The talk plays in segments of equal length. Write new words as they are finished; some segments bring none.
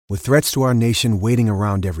With threats to our nation waiting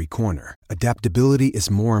around every corner, adaptability is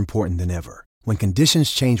more important than ever. When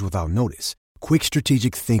conditions change without notice, quick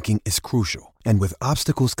strategic thinking is crucial. And with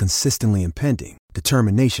obstacles consistently impending,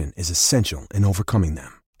 determination is essential in overcoming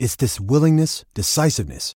them. It's this willingness,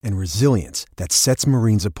 decisiveness, and resilience that sets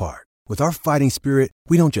Marines apart. With our fighting spirit,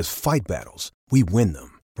 we don't just fight battles, we win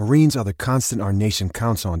them. Marines are the constant our nation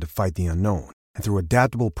counts on to fight the unknown. And through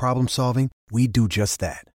adaptable problem solving, we do just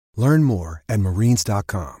that. Learn more at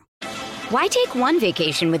marines.com. Why take one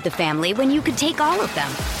vacation with the family when you could take all of them?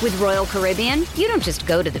 With Royal Caribbean, you don't just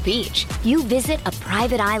go to the beach. You visit a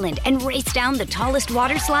private island and race down the tallest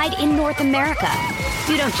water slide in North America.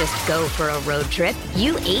 You don't just go for a road trip.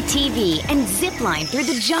 You ATV and zip line through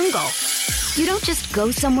the jungle. You don't just go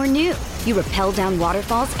somewhere new. You rappel down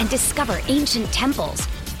waterfalls and discover ancient temples.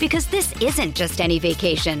 Because this isn't just any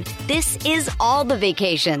vacation. This is all the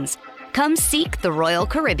vacations. Come seek the Royal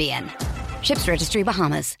Caribbean. Ships Registry,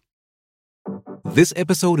 Bahamas. This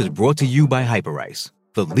episode is brought to you by Hyperice,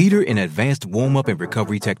 the leader in advanced warm-up and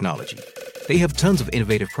recovery technology. They have tons of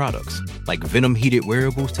innovative products, like Venom-heated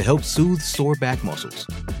wearables to help soothe sore back muscles,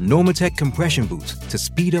 Normatec compression boots to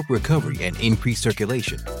speed up recovery and increase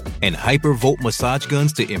circulation, and Hypervolt massage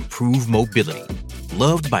guns to improve mobility.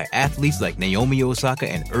 Loved by athletes like Naomi Osaka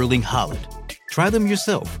and Erling Haaland. Try them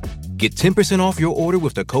yourself. Get 10% off your order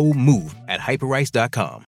with the code MOVE at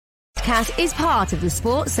hyperice.com. Podcast is part of the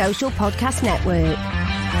Sports Social Podcast Network.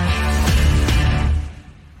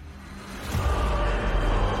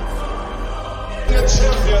 The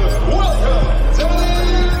champions, welcome to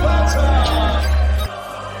the battle.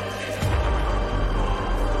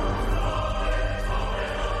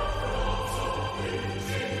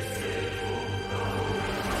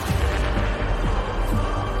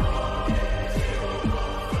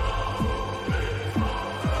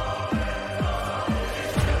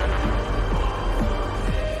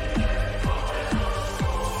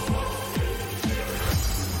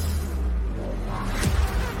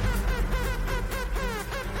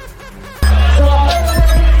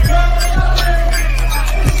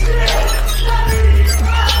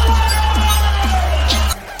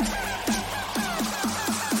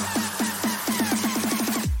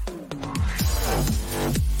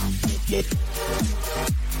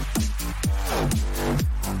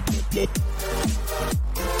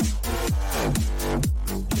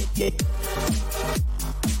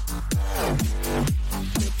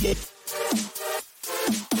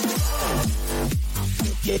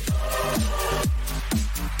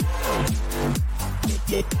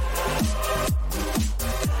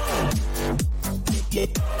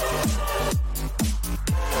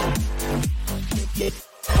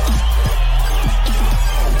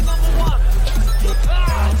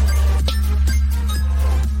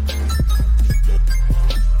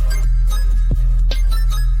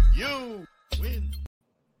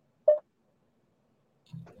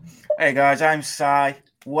 Hey guys, I'm Sai.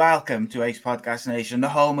 Welcome to Ace Podcast Nation, the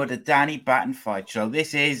home of the Danny Batten Fight Show.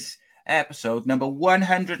 This is episode number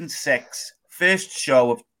 106, first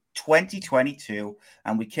show of 2022,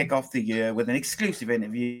 and we kick off the year with an exclusive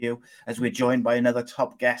interview as we're joined by another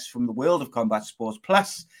top guest from the world of combat sports.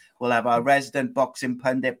 Plus, we'll have our resident boxing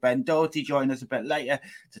pundit, Ben Doherty, join us a bit later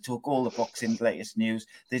to talk all the boxing's latest news.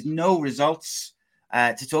 There's no results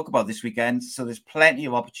to talk about this weekend, so there's plenty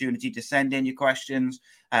of opportunity to send in your questions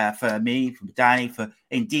for me, for Danny, for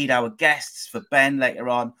indeed our guests, for Ben later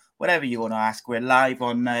on, whatever you want to ask. We're live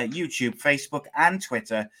on YouTube, Facebook and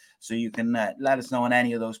Twitter, so you can let us know on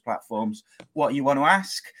any of those platforms what you want to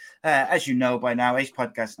ask. As you know by now, Ace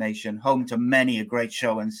Podcast Nation, home to many a great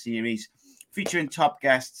show and series featuring top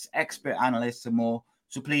guests, expert analysts and more.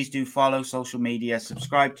 So please do follow social media,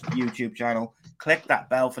 subscribe to the YouTube channel, click that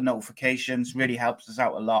bell for notifications, really helps us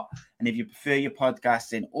out a lot. And if you prefer your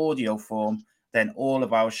podcast in audio form, then all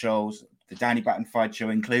of our shows, the Danny Batten Fight Show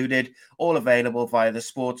included, all available via the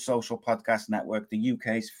Sports Social Podcast Network, the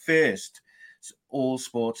UK's first all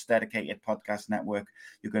sports dedicated podcast network.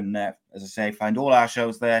 You can, as I say, find all our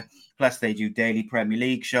shows there. Plus, they do daily Premier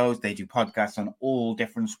League shows. They do podcasts on all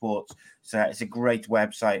different sports. So it's a great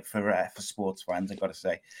website for sports fans, I've got to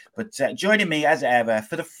say. But joining me, as ever,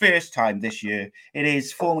 for the first time this year, it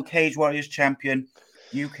is former Cage Warriors champion,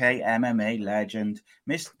 UK MMA legend,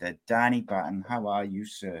 Mr. Danny Batten. How are you,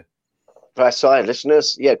 sir? That's right,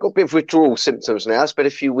 listeners. Yeah, got a bit of withdrawal symptoms now. It's been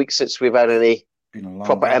a few weeks since we've had any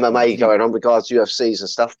proper MMA going on regards to UFCs and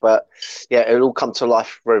stuff, but yeah, it'll all come to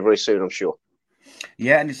life very, very soon, I'm sure.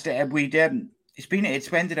 Yeah, and it's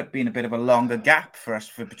ended up being a bit of a longer gap for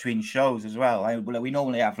us between shows as well. We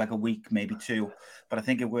normally have like a week, maybe two, but I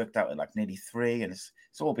think it worked out at like nearly 3, and it's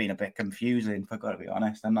it's all been a bit confusing, if I've got to be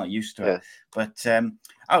honest. I'm not used to it. But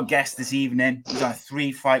our guest this evening, he's on a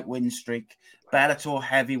 3-fight win streak. Bellator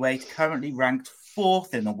heavyweight, currently ranked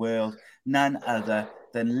 4th in the world. None other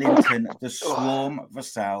than Linton the Swarm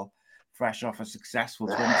Vassell, fresh off a successful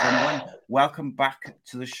 2021. Welcome back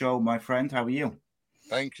to the show, my friend. How are you?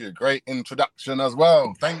 Thank you. Great introduction as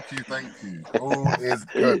well. Thank you. All is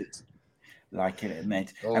good. Like it,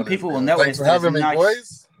 mate. All and people good. will notice Thanks for having me,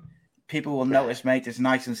 boys. People will notice, mate, it's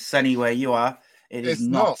nice and sunny where you are. It's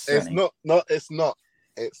not sunny. It's not.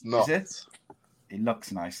 Is it? It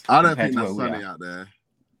looks nice. I don't think it's sunny out there.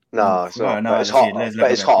 No, it's not. No, it's hot.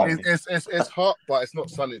 But it's hot. It's hot, but it's not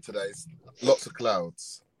sunny today. It's lots of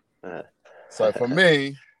clouds. So for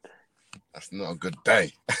me, that's not a good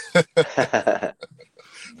day. But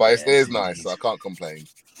it is nice, so I can't complain.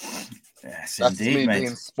 Yes, that's indeed, me mate.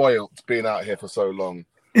 being spoilt, being out here for so long.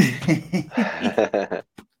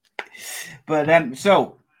 But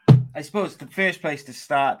so I suppose the first place to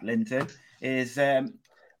start, Linton, is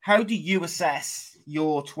how do you assess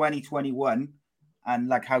your 2021 and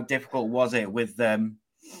like how difficult was it with the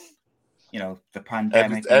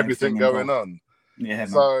pandemic, everything going on? Yeah,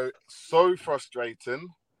 so frustrating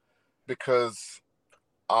because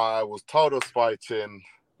I was told I was fighting,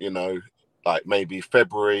 like maybe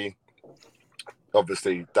February.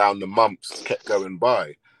 Obviously, down the months kept going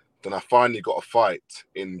by. Then I finally got a fight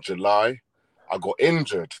in July. I got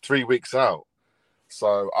injured 3 weeks out.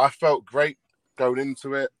 So I felt great going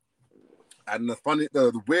into it. And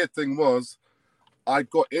the weird thing was, I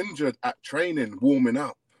got injured at training, warming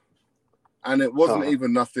up. And it wasn't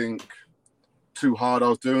even nothing too hard I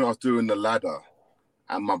was doing the ladder.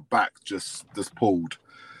 And my back just pulled.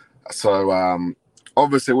 So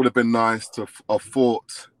obviously it would have been nice to have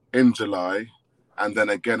fought in July and then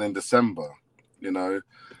again in December. I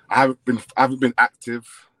haven't been active.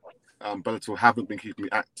 Bellator haven't been keeping me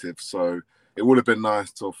active, so it would have been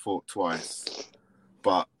nice to have fought twice.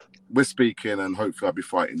 But we're speaking, and hopefully I'll be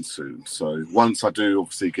fighting soon. So once I do,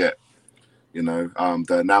 obviously get, the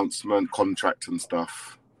announcement, contract and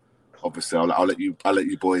stuff. Obviously, I'll let you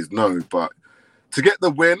boys know. But to get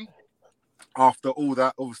the win after all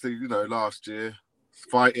that, obviously, last year,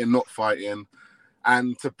 fighting, not fighting,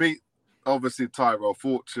 and to beat, obviously, Tyrell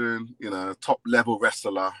Fortune, top level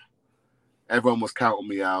wrestler. Everyone was counting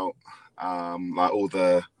me out. Like all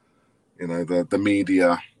the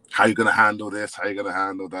media. How you gonna handle this? How you gonna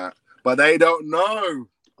handle that? But they don't know.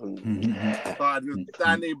 Started with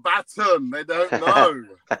Danny Batten. They don't know.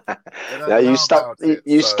 You stuck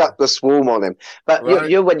the Swarm on him. But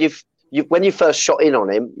right? When you first shot in on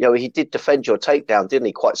him, he did defend your takedown, didn't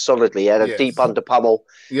he? Quite solidly. He had a deep under pummel.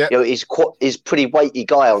 Yeah. He's pretty weighty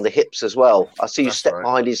guy on the hips as well. I see you step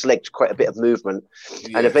behind his legs, quite a bit of movement,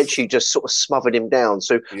 and eventually just sort of smothered him down.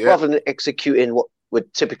 So rather than executing what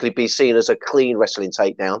would typically be seen as a clean wrestling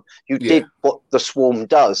takedown, you did what the Swarm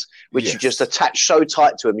does, which you just attach so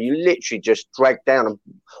tight to him, you literally just drag down and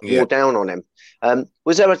wore down on him.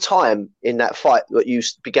 Was there a time in that fight that you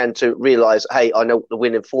began to realise, hey, I know what the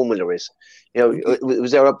winning formula is? Was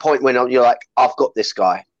there a point when you're like, I've got this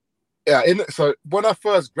guy? Yeah. So when I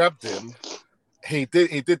first grabbed him, he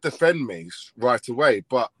did defend me right away.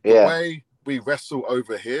 But the way we wrestle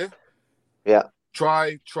over here,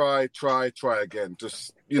 try again.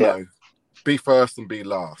 Just be first and be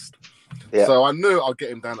last. Yeah. So I knew I'd get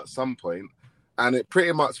him down at some point, and it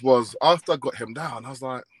pretty much was after I got him down, I was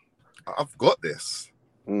like, I've got this.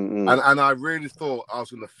 And I really thought I was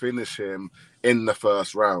going to finish him in the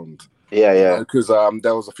first round. Because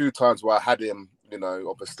there was a few times where I had him,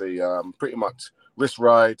 obviously pretty much wrist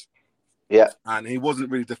ride. Yeah. And he wasn't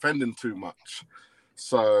really defending too much.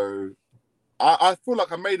 So I feel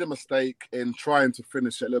like I made a mistake in trying to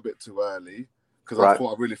finish it a little bit too early because I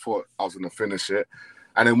really thought I was going to finish it.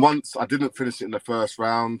 And then once I didn't finish it in the first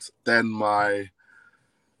round, then my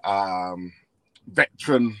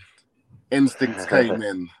veteran instincts came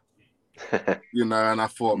in, and I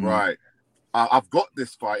thought, right, I've got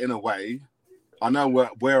this fight in a way. I know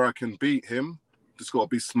where I can beat him. Just got to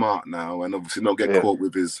be smart now and obviously not get caught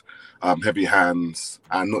with his heavy hands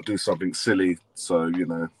and not do something silly. So,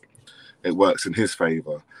 it works in his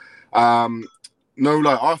favor. After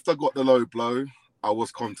I got the low blow, I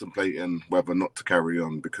was contemplating whether or not to carry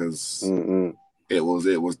on because it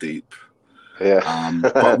was deep. Yeah.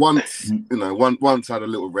 But once I had a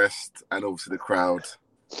little rest and obviously the crowd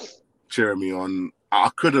cheering me on,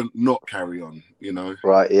 I couldn't not carry on,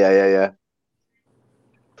 Right, yeah.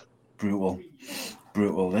 Brutal.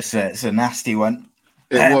 It's a nasty one.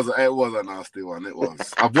 It was a nasty one. It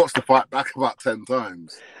was. I've watched the fight back about 10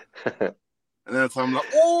 times. And then I'm like,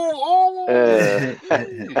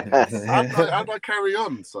 how'd I carry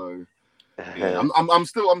on? So yeah, I'm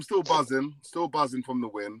still buzzing from the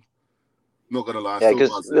win. Not gonna lie, yeah, because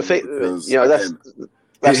that's the thing.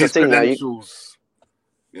 Credentials,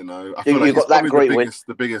 I feel like you got that great win,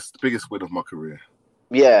 the biggest win of my career.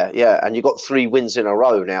 Yeah, and you got 3 wins in a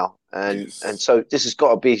row now, and so this has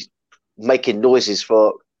got to be making noises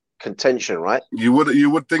for contention, right? You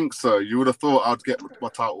would think so. You would have thought I'd get my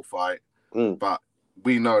title fight, but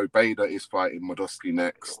we know Bader is fighting Modosky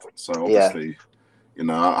next, so obviously,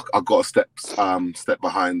 I got to step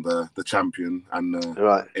behind the champion and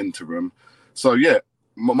the interim. So yeah,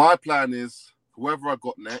 my plan is whoever I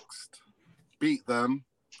got next, beat them.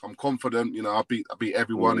 I'm confident, I beat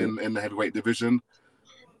everyone in the heavyweight division,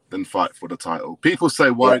 then fight for the title. People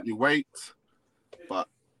say, why don't you wait? But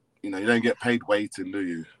you don't get paid waiting, do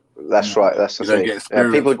you? That's right. That's the thing. You don't get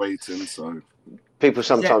experience waiting, so. People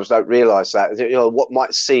sometimes don't realise that. What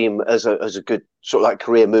might seem as a good sort of like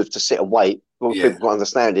career move to sit and wait, what people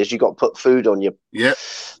understand is you got to put food on your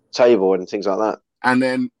table and things like that. And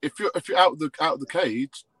then if you're out the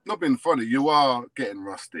cage, not being funny, you are getting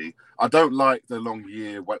rusty. I don't like the long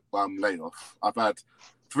year layoff. I've had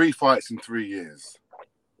 3 fights in 3 years.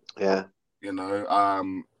 Yeah.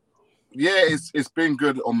 It's been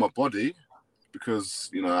good on my body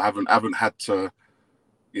because I haven't had to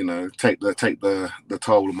take the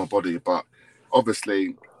toll on my body, but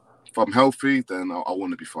obviously if I'm healthy then I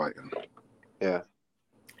want to be fighting. Yeah.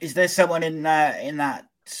 Is there someone in that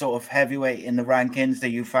sort of heavyweight in the rankings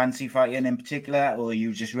that you fancy fighting in particular, or are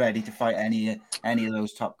you just ready to fight any of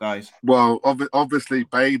those top guys? Well, obviously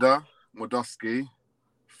Bader, Modosky,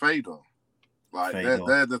 Fedor.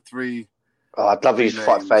 They're the 3. Oh, I'd love you to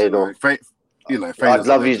fight Fedor. I'd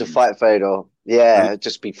love you to fight Fedor. Yeah, it'd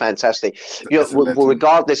just be fantastic.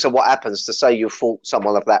 Regardless of what happens, to say you fought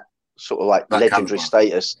someone of that sort of like that legendary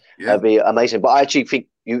status, that'd be amazing. But I actually think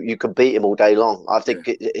you could beat him all day long. I think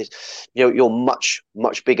you're much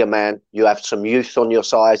bigger man. You have some youth on your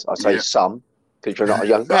side. I say some because you're not a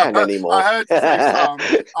young man anymore. I heard you say some.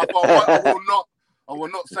 I will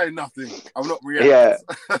not say nothing. I will not react.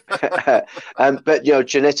 Yeah. But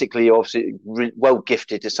genetically, you're obviously well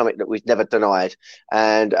gifted is something that we've never denied,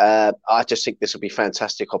 and I just think this will be a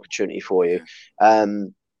fantastic opportunity for you.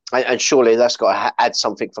 And surely that's got to add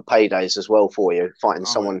something for paydays as well for you, fighting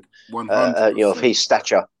someone of his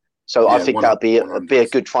stature. So I think that'd be a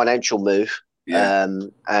good financial move. Yeah.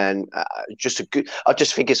 And I just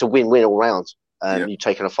think it's a win-win all round. You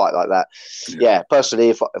taking a fight like that. Yeah, personally,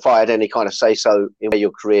 if I had any kind of say-so in where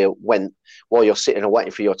your career went while you're sitting and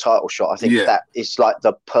waiting for your title shot, I think that is like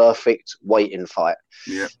the perfect waiting fight.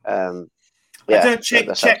 Yeah.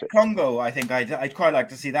 Czech Congo, I think I'd quite like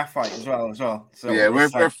to see that fight as well. So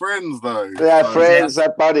we're friends though. Yeah, so, friends,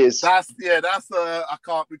 they're buddies. We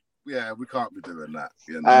can't be doing that.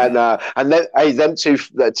 And then, them two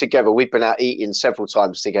together, we've been out eating several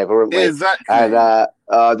times together, haven't we? Exactly.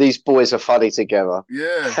 And these boys are funny together.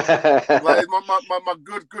 Yeah, like my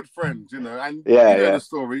good friends, And the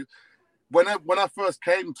story. When I first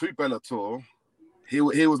came to Bellator, he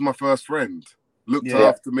was my first friend. Looked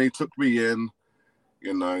after me, took me in,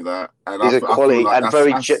 that. And he's a quality and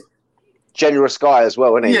very generous guy as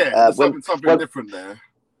well, isn't he? Yeah, something different there.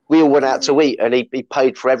 We all went out to eat, and he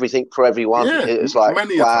paid for everything for everyone. Yeah, it was like,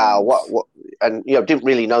 wow, what? And didn't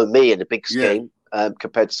really know me in the big scheme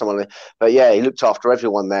compared to someone. But yeah, he looked after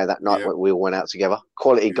everyone there that night when we all went out together.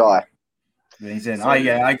 Quality guy. Amazing.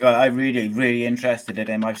 I'm really interested in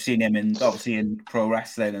him. I've seen him obviously in pro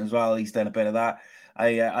wrestling as well. He's done a bit of that.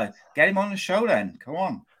 I get him on the show then. Come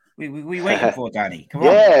on, we waiting for Danny. Come on.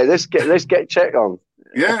 Yeah, let's get Czech on.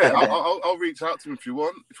 Yeah, I'll reach out to him if you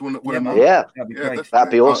want. If you want to win him on. Yeah, that'd be great.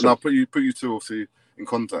 That'd be awesome. And I'll put you two obviously in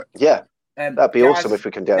contact. Yeah, that'd be awesome if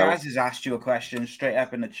we can do it. Gaz has asked you a question straight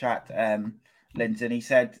up in the chat, Linton. He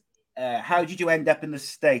said, "How did you end up in the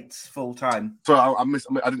States full time?" Sorry,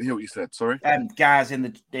 I didn't hear what you said. Sorry. Gaz in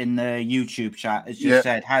the YouTube chat has just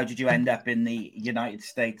said, "How did you end up in the United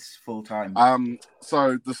States full time?"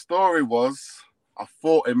 So the story was, I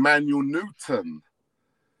fought Emmanuel Newton,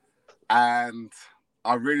 and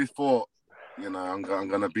I really thought, I'm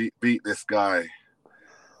gonna beat this guy.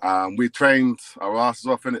 We trained our asses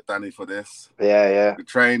off in it, Danny, for this. Yeah. We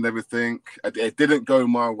trained everything. It didn't go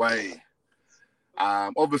my way.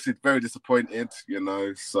 Obviously very disappointed,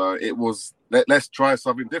 So it was let's try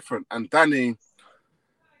something different. And Danny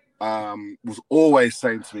was always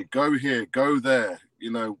saying to me, "Go here, go there.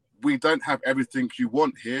 We don't have everything you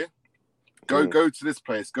want here. Go to this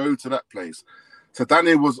place, go to that place." So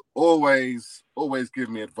Danny was always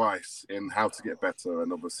giving me advice in how to get better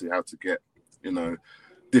and obviously how to get,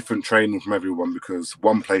 different training from everyone because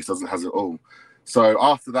one place doesn't have it all. So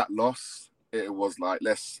after that loss, it was like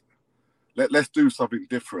let's do something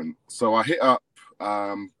different. So I hit up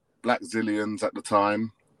Black Zillions at the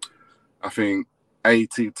time, I think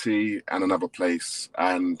ATT and another place,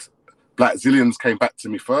 and Black Zillions came back to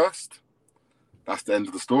me first. That's the end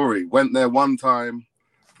of the story. Went there one time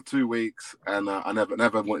for 2 weeks, and I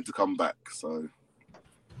never wanted to come back. So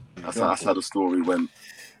that's how the story went.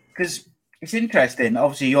 Because it's interesting.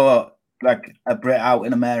 Obviously, you're like a Brit out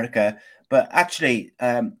in America, but actually,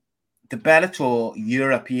 the Bellator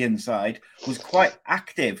European side was quite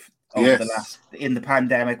active over in the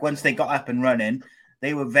pandemic. Once they got up and running,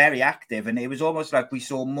 they were very active, and it was almost like we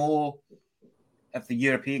saw more of the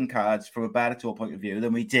European cards from a Bellator point of view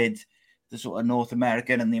than we did the sort of North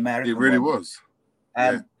American and the American. It really ones.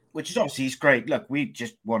 was. Which is obviously is great. Look, we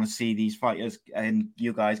just want to see these fighters and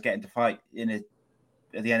you guys getting to fight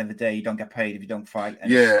at the end of the day, you don't get paid if you don't fight.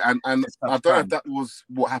 And and I don't know if that was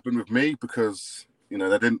what happened with me because, they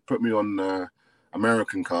didn't put me on the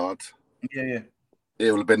American card. Yeah.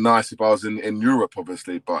 It would have been nice if I was in Europe,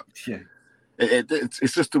 obviously, but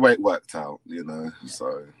it's just the way it worked out,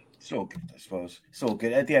 so. It's all good, I suppose. It's all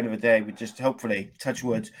good. At the end of the day, we just hopefully, touch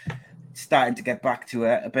wood, starting to get back to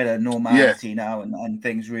a bit of normality now and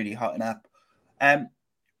things really hotting up. I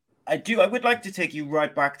would like to take you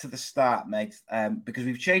right back to the start, mate, because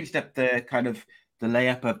we've changed up the kind of the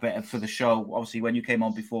layup a bit for the show. Obviously, when you came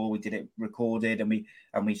on before, we did it recorded,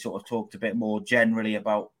 and we sort of talked a bit more generally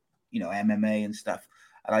about MMA and stuff.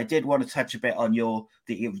 And I did want to touch a bit on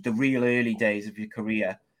the real early days of your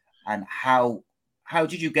career and how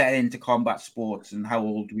did you get into combat sports and how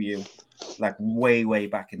old were you, like way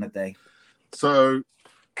back in the day? So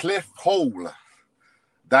Cliff Hall. One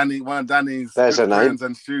of Danny's good friends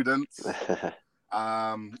and students.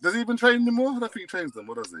 Does he even train anymore? I don't think he trains them.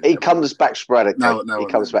 What does he? He comes back sporadically. No, he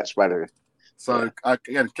comes back sporadically. So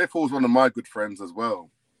again, Cliff Hall's one of my good friends as well,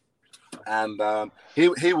 and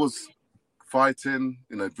he was fighting,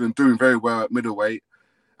 doing very well at middleweight,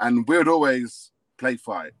 and we'd always play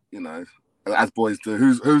fight, as boys do.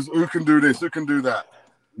 Who can do this? Who can do that?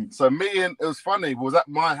 So it was funny. It was at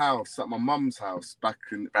my house, at my mum's house back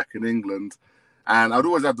in England. And I'd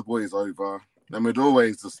always have the boys over, and we'd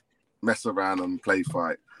always just mess around and play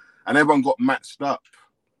fight. And everyone got matched up.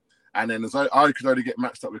 And then I could only get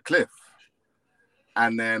matched up with Cliff.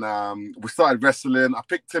 And then we started wrestling. I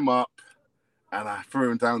picked him up, and I threw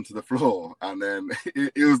him down to the floor. And then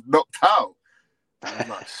he was knocked out. I was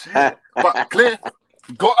like, shit. But Cliff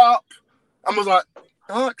got up and was like,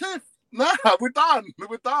 Cliff, nah, we're done.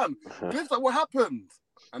 Cliff's like, what happened?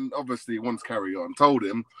 And obviously, he wants to carry on. Told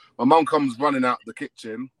him. My mum comes running out the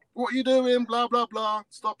kitchen. What are you doing? Blah, blah, blah.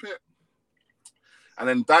 Stop it.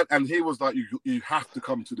 And then he was like, you have to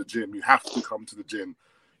come to the gym. You have to come to the gym.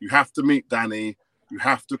 You have to meet Danny. You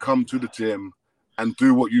have to come to the gym and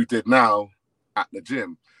do what you did now at the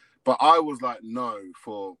gym. But I was like, no,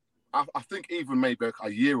 I think even maybe a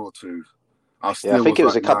year or two. I think it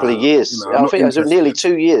was a couple of years. I think it was nearly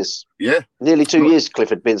 2 years. Yeah. Nearly 2 years Cliff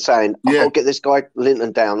had been saying, I'll get this guy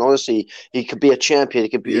Linton down. Honestly, he could be a champion. He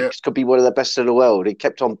could be one of the best in the world. He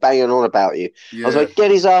kept on banging on about you. Yeah. I was like,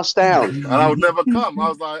 get his ass down. And I would never come. I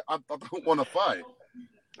was like, I don't want to fight.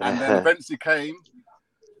 And then eventually came.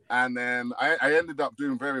 And then I ended up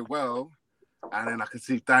doing very well. And then I could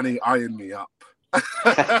see Danny eyeing me up.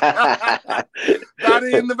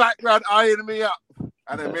 Danny in the background eyeing me up.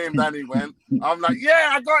 And then me and Danny went. I'm like,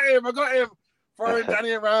 I got him. Throwing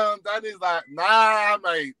Danny around. Danny's like, nah,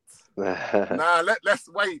 mate. Nah, let's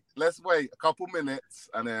wait. A couple minutes.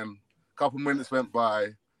 And then a couple minutes went by.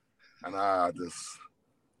 And I just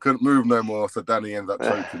couldn't move no more. So Danny ended up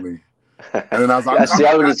choking me. And then I was like, that's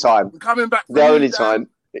the only time. I'm coming back. The only time.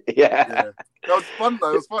 Yeah. That was fun,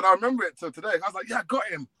 though. It was fun. I remember it till today. I was like, I got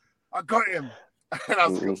him. And I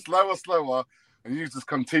was slower. And you just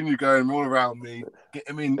continue going all around me,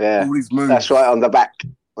 getting me all these moves. That's right, on the back.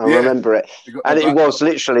 I remember it. And it was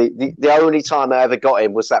literally the only time I ever got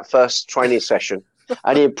him was that first training session.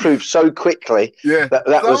 And he improved so quickly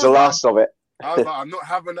that was the last of it. I was like, I'm not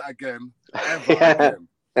having it again. Ever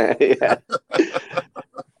again.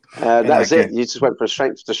 That's it. You just went from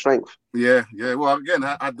strength to strength. Yeah. Well, again,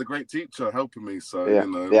 I had the great teacher helping me. So, we had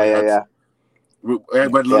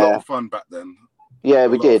a lot of fun back then. Yeah,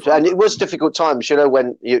 we did. And it was difficult times,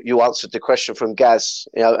 when you answered the question from Gaz,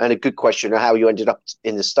 and a good question of how you ended up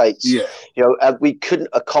in the States. Yeah. We couldn't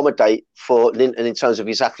accommodate for Linton in terms of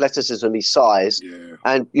his athleticism, his size. Yeah.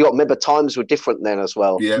 And you got to remember, times were different then as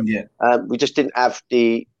well. Yeah. We just didn't have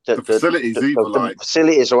the facilities the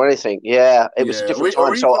facilities or anything. Yeah, it was a different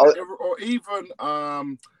time. Or even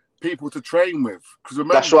people to train with. Because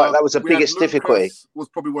remember, that's right. That was the biggest difficulty. Was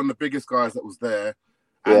probably one of the biggest guys that was there,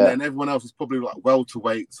 and then everyone else was probably like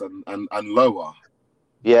welterweights and lower.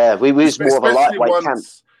 Yeah, we was more of a lightweight camp.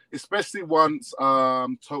 Especially once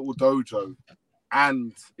Total Dojo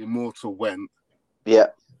and Immortal went. Yeah.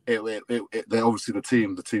 They obviously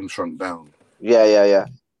the team shrunk down. Yeah.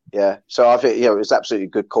 So I think it was absolutely a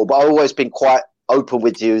good call. But I've always been quite open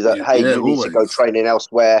with you that you need to go training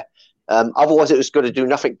elsewhere. Otherwise, it was going to do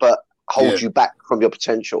nothing but hold you back from your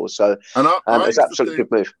potential. So it's absolutely a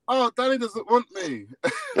good move. Oh, Danny doesn't want me.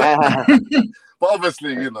 But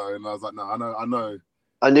obviously, and I was like, no, I know.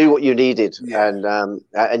 I knew what you needed,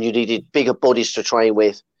 and you needed bigger bodies to train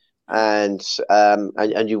with, and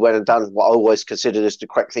you went and done what I always considered as the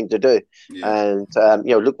correct thing to do. Yeah. And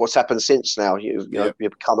look what's happened since now. You've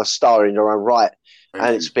become a star in your own right.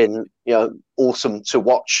 It's been awesome to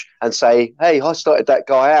watch and say, hey, I started that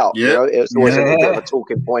guy out. Yeah. It's always a little bit of a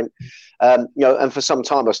talking point. And for some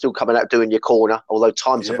time, I'm still coming out doing your corner, although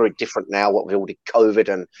times are very different now, what with all the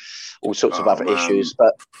COVID and all sorts of other issues.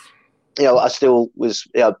 But I still was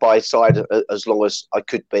by his side as long as I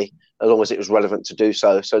could be, as long as it was relevant to do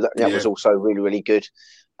so. So that was also really, really good.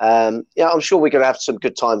 I'm sure we're going to have some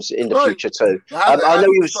good times in the future too. I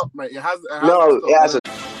know you. It hasn't.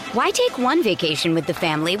 Why take one vacation with the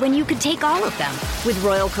family when you could take all of them? With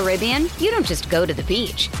Royal Caribbean, you don't just go to the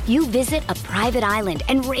beach. You visit a private island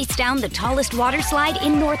and race down the tallest water slide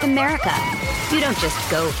in North America. You don't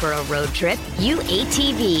just go for a road trip. You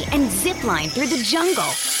ATV and zip line through the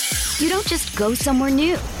jungle. You don't just go somewhere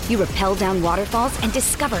new. You rappel down waterfalls and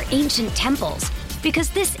discover ancient temples. Because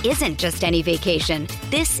this isn't just any vacation.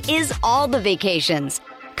 This is all the vacations.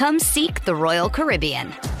 Come seek the Royal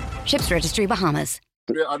Caribbean. Ships Registry, Bahamas.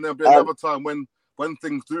 Yeah, and there'll be another time when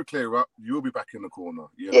things do clear up, you'll be back in the corner.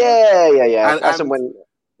 Yeah. And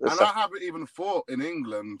I haven't even fought in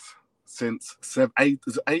England since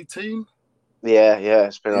 18. Yeah,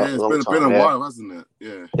 it's been a long time. It's been a while, hasn't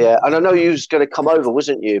it? Yeah, and I know you was going to come over,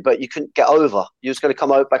 wasn't you? But you couldn't get over. You was going to come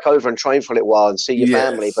back over and train for a little while and see your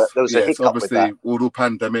family, but there was a hiccup with that. Obviously, all the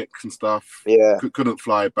pandemics and stuff. Yeah, couldn't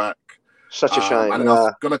fly back. Such a shame. And I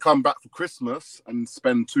was going to come back for Christmas and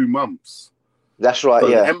spend 2 months. That's right. So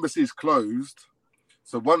the embassy's closed,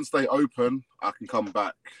 so once they open, I can come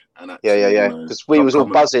back and actually. Because we was all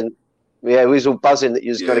buzzing. Yeah, we was all buzzing that you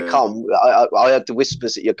was going to come. I heard the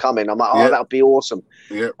whispers that you're coming. I'm like, that would be awesome.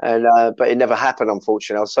 Yeah. And but it never happened,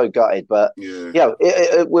 unfortunately. I was so gutted. But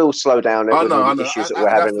it will slow down. I know. Issues that we're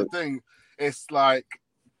having. That's the thing. It's like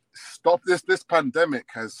this pandemic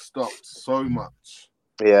has stopped so much.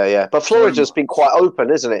 Yeah. But Florida's been quite open,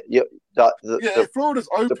 isn't it? Florida's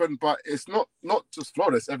open, but it's not just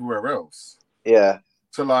Florida, it's everywhere else. Yeah.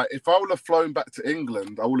 So, like, if I would have flown back to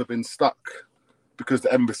England, I would have been stuck because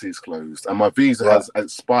the embassy's closed and my visa has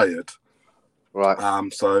expired.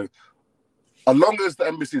 Right. So, as long as the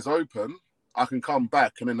embassy's open, I can come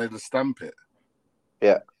back and then they just stamp it.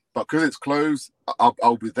 Yeah. But because it's closed,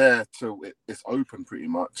 I'll be there till it's open pretty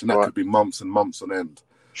much. And that could be months and months on end.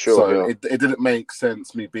 Sure. So it didn't make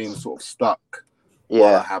sense me being sort of stuck. Yeah.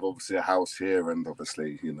 While I have obviously a house here and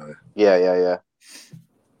obviously, Yeah.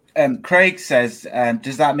 Craig says,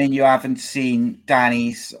 does that mean you haven't seen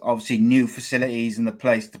Danny's obviously new facilities in the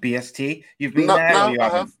place, the BST? You've been there? No, or you I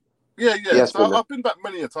haven't? have. Yeah. So I've been back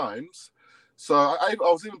many a times. So I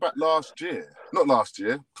was even back last year. Not last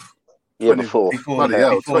year. Before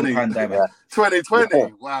the pandemic. 2020. Yeah.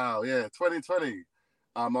 Wow, 2020.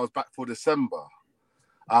 I was back for December.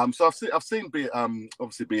 So I've seen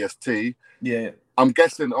obviously BST. Yeah. I'm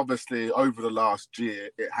guessing obviously over the last year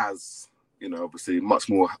it has, obviously much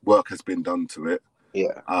more work has been done to it.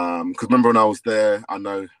 Yeah. Because remember when I was there, I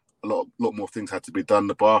know a lot more things had to be done.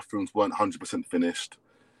 The bathrooms weren't 100% finished.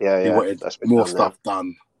 Yeah. He wanted more stuff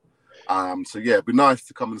done. So it'd be nice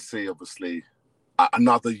to come and see obviously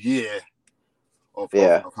another year of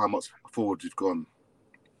how much forward you've gone.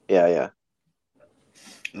 Yeah.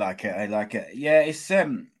 I like it. Yeah, it's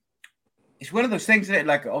one of those things, isn't it?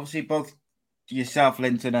 Like obviously both yourself,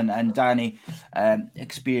 Linton, and Danny,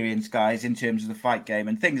 experienced guys in terms of the fight game,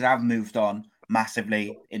 and things have moved on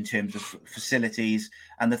massively in terms of facilities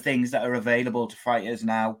and the things that are available to fighters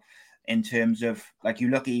now. In terms of, like, you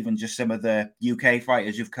look at even just some of the UK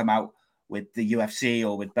fighters who've come out with the UFC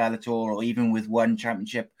or with Bellator or even with One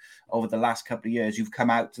Championship over the last couple of years, who've come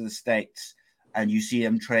out to the States, and you see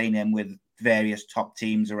them training with various top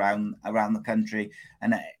teams around the country,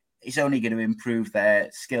 and it's only going to improve their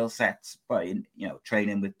skill sets by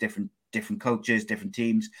training with different coaches, different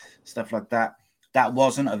teams, stuff like that. That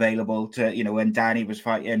wasn't available to when Danny was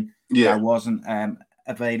fighting. That wasn't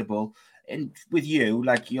available. And with you,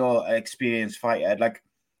 like, you're an experienced fighter, like,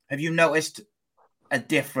 Have you noticed a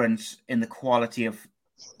difference in the quality of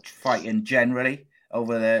fighting generally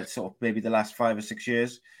over the sort of maybe the last 5 or 6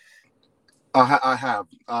 years? I have.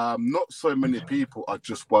 Not so many people are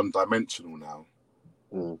just one-dimensional now.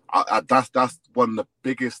 That's one of the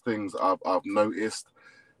biggest things I've noticed.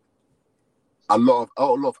 A lot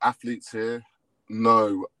of athletes here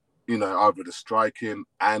know, either the striking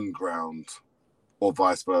and ground, or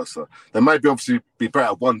vice versa. They might obviously be better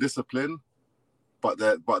at one discipline, but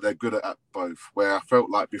they're good at both. Where I felt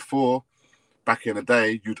like before, back in the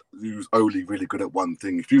day, you was only really good at one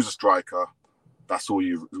thing. If you was a striker, that's all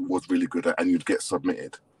you was really good at, and you'd get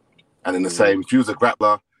submitted. And in the same, if you was a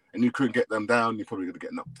grappler and you couldn't get them down, you're probably going to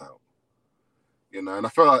get knocked out. And I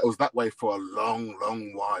felt like it was that way for a long,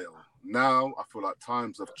 long while. Now, I feel like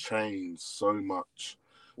times have changed so much.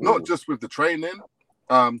 Not just with the training,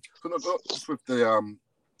 not just with the,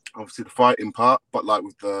 obviously the fighting part, but like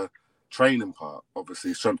with the training part,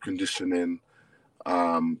 obviously strength conditioning,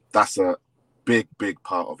 that's a big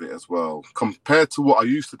part of it as well. Compared to what I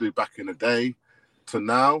used to do back in the day to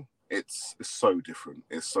now, it's so different.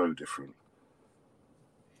 It's so different.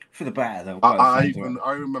 For the better, though. I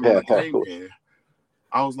remember when I came here,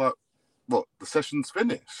 I was like, what, the session's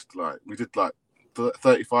finished? Like, we did like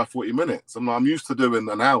 35, 40 minutes. I'm used to doing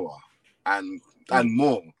an hour and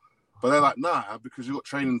more. But they're like, nah, because you've got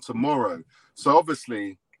training tomorrow. So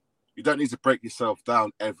obviously, you don't need to break yourself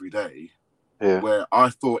down every day. Yeah. Where I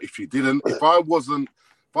thought if I wasn't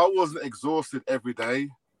exhausted every day,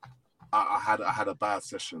 I had a bad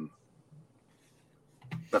session.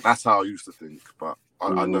 That's how I used to think, but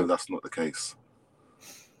I know that's not the case.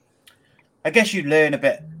 I guess you learn a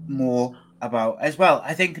bit more about as well.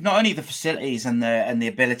 I think not only the facilities and the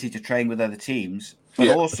ability to train with other teams, but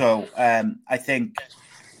also I think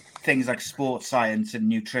things like sports science and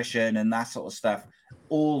nutrition and that sort of stuff.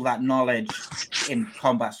 All that knowledge in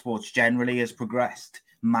combat sports generally has progressed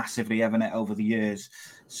massively, haven't it, over the years?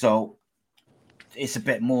 So it's a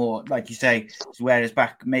bit more, like you say, whereas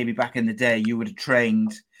back in the day, you would have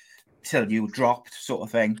trained till you dropped, sort of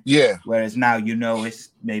thing. Yeah. Whereas now, it's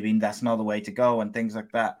maybe that's not the way to go and things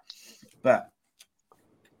like that. But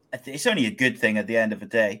it's only a good thing at the end of the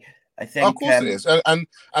day. I think. Of course it is, and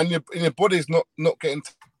your body's not getting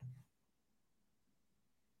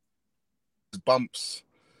bumps,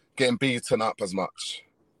 getting beaten up as much.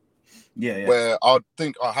 Yeah. Where I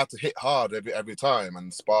think I had to hit hard every time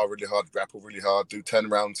and spar really hard, grapple really hard, do 10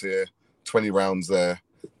 rounds here, 20 rounds there.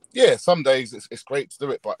 Yeah, some days it's great to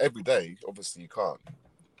do it, but every day, obviously, you can't.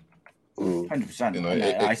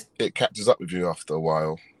 100%. It catches up with you after a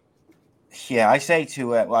while. Yeah, I say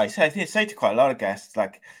to I say to quite a lot of guests,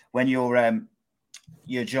 like when your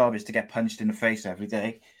job is to get punched in the face every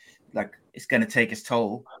day, like it's going to take its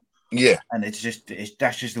toll. Yeah, and that's just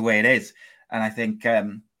the way it is. And I think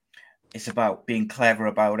it's about being clever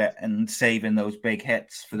about it and saving those big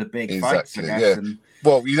hits for the big fights. I guess. Yeah.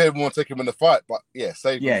 Well, you don't want to take them in the fight, but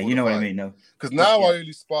save them. Yeah, you know what I mean. No, because now I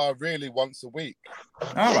only spar really once a week.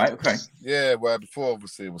 All right, okay. Yeah, where before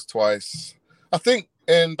obviously it was twice. I think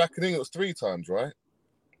back in England it was 3 times, right?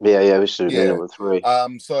 Yeah, we should do it with 3.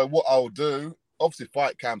 So what I'll do, obviously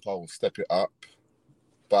fight camp, I'll step it up.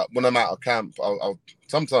 But when I'm out of camp, I'll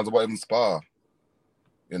sometimes I won't even spar.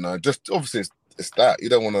 Just obviously it's that you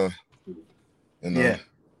don't want to,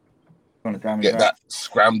 get that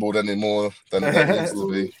scrambled anymore than it needs to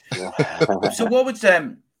be. So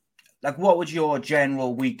what would your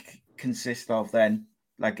general week consist of then?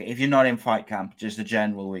 Like if you're not in fight camp, just a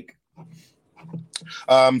general week. So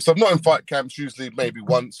I'm not in fight camps usually, maybe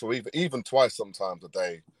once or even twice sometimes a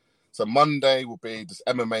day. So Monday will be just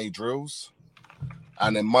MMA drills.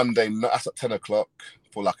 And then Monday, that's at 10 o'clock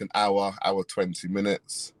for like an hour 20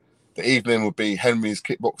 minutes. The evening will be Henry's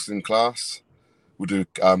kickboxing class. We'll do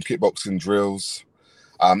kickboxing drills.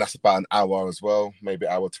 That's about an hour as well, maybe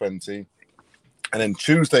hour 20. And then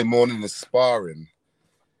Tuesday morning is sparring.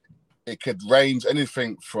 It could range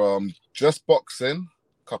anything from just boxing,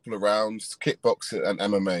 a couple of rounds, kickboxing and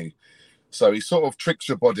MMA. So he sort of tricks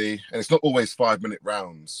your body, and it's not always 5-minute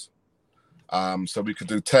rounds. So we could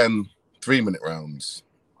do 10 3-minute rounds,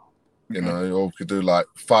 or we could do like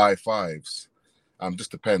 5 5s.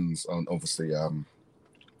 Just depends on obviously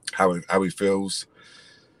how he feels.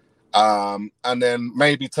 And then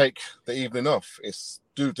maybe take the evening off. It's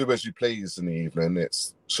do as you please in the evening.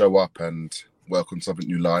 It's show up and work on something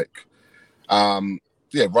you like. Run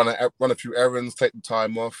a few errands, take the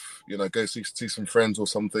time off. Go see some friends or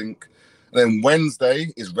something. And then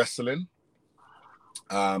Wednesday is wrestling.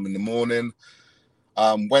 In the morning.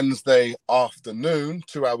 Wednesday afternoon,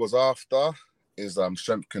 2 hours after, is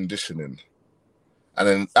strength conditioning. And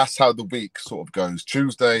then that's how the week sort of goes.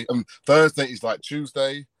 Thursday is like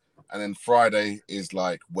Tuesday, and then Friday is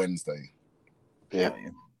like Wednesday. Yeah.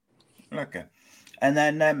 Okay. And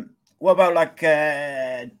then what about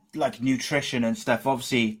like nutrition and stuff?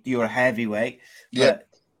 Obviously, you're a heavyweight. Yeah.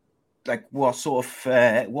 Like what sort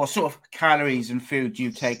of calories and food do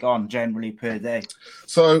you take on generally per day?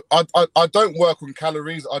 So I don't work on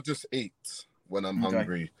calories. I just eat when I'm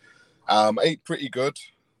hungry. I eat pretty good.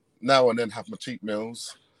 Now and then have my cheat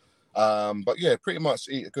meals. But yeah, pretty much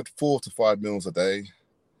eat a good 4 to 5 meals a day.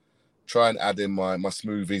 Try and add in my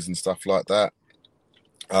smoothies and stuff like that.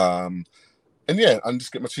 And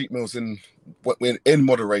just get my cheat meals in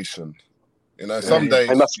moderation. You know, some days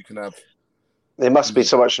you can have. It must be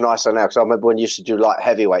so much nicer now, because I remember when you used to do light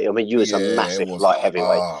heavyweight. I mean, you was a massive light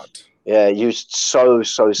heavyweight. Hard. Yeah, you was so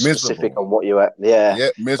specific on what you ate. Yeah,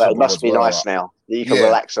 miserable. But it must be nice now that you can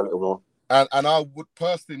relax a little more. And I would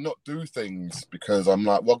personally not do things because I'm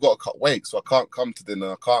like, well, I've got to cut weight, so I can't come to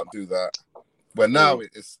dinner. I can't do that. Where now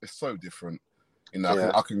it's so different. You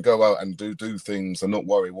know, I can go out and do things and not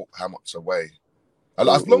worry how much I weigh. And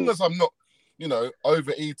as long as I'm not, you know,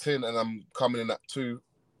 overeating and I'm coming in at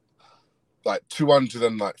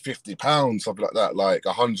 250 pounds, something like that, like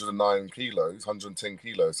 109 kilos, 110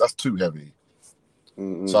 kilos. That's too heavy.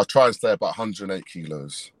 So I try and stay about 108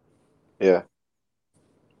 kilos. Yeah.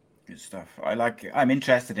 Good stuff. I'm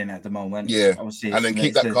interested in it at the moment. Yeah. Obviously, and then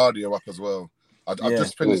keep that cardio up as well. I've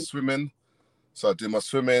just finished swimming. So I do my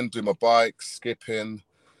swimming, do my bike, skipping,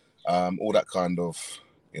 all that kind of,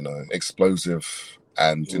 you know, explosive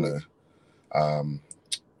and, you know,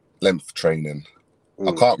 length training.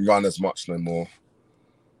 I can't run as much no more.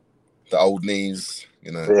 The old knees,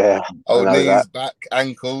 you know. Yeah. Old knees, back,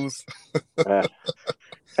 ankles.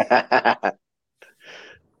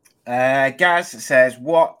 Gaz says,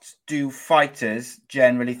 what do fighters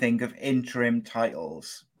generally think of interim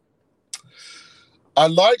titles? I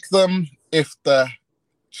like them if the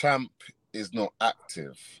champ is not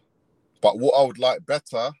active. But what I would like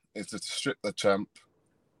better is to strip the champ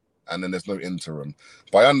and then there's no interim.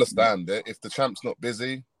 But I understand it. If the champ's not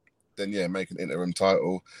busy, then yeah, make an interim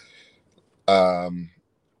title.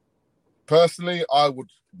 Personally, I would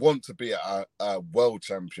want to be a world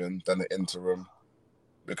champion than an interim,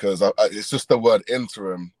 because it's just the word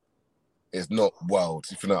interim is not world,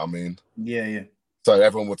 if you know what I mean. Yeah. So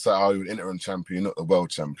everyone would say, oh, you're an interim champion, not the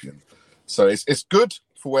world champion. So it's good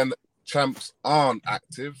for when champs aren't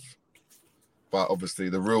active, but obviously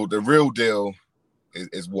the real deal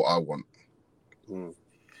is what I want.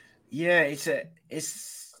 Yeah, it's a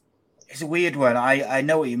weird one. I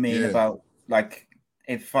know what you mean about, like,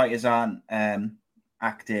 if fighters aren't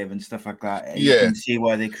active and stuff like that. You can see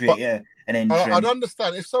why they create an interim. I'd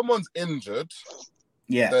understand if someone's injured.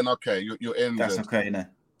 Yeah. Then okay, you're injured. That's okay, you know.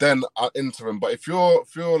 Then interim. But if you're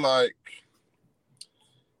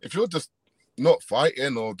just not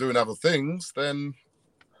fighting or doing other things, then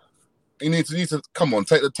you need to come on,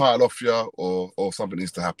 take the title off you, or something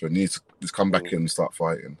needs to happen. You need to just come back in and start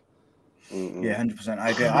fighting. Yeah, 100%. I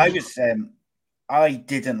agree. I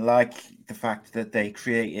didn't like the fact that they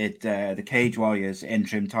created the Cage Warriors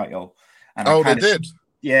interim title. And they did.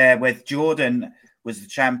 Yeah, with Jordan was the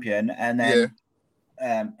champion, and then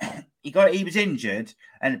he was injured,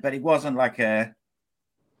 but it wasn't a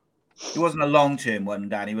long-term one,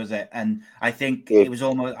 Danny, was it? And I think it was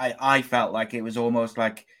almost. I felt like it was almost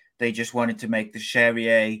like they just wanted to make the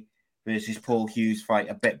Cherrier versus Paul Hughes fight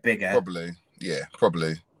a bit bigger. Probably.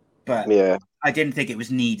 But I didn't think it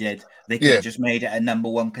was needed. They could have just made it a number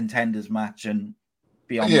one contenders match and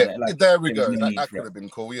beyond it. Like, there we go. That could have been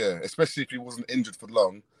cool, especially if he wasn't injured for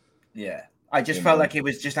long. Yeah. I just felt like it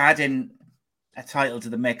was just adding a title to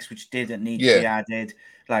the mix, which didn't need to be added.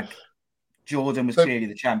 Like, Jordan was clearly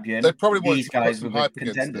the champion. They probably These guys were the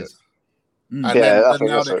contenders. And then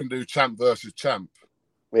now they can do champ versus champ.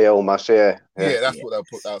 Yeah, almost, yeah. That's what they'll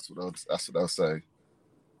put. That's what they'll say.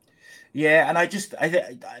 Yeah, and I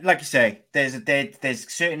like you say,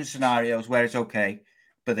 there's certain scenarios where it's okay,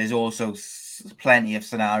 but there's also plenty of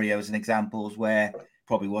scenarios and examples where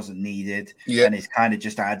probably wasn't needed, and it kind of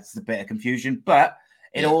just adds a bit of confusion. But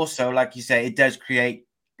it also, like you say, it does create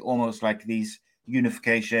almost like these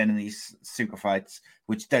unification and these super fights,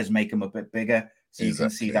 which does make them a bit bigger, so you can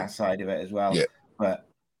see that side of it as well. Yeah. But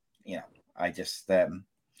I just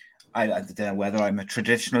I don't know whether I'm a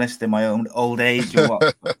traditionalist in my own old age or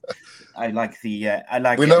what. I like the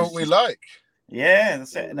we know what we like. Yeah,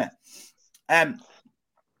 that's it, isn't it?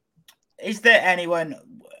 Is there anyone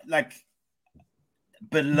like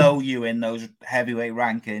below you in those heavyweight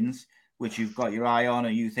rankings which you've got your eye on or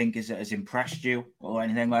you think has impressed you or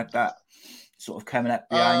anything like that? sort of coming up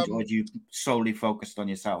behind, or are you solely focused on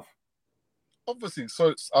yourself? Obviously,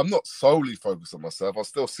 so I'm not solely focused on myself. I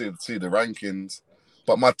still see the rankings,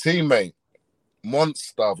 but my teammate,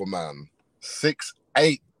 monster of a man,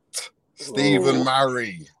 6'8", Stephen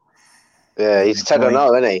Murray. Yeah, he's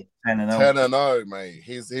 10-0, isn't he? 10-0, mate.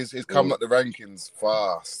 He's coming up the rankings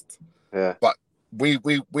fast. Yeah, but we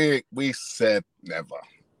said never.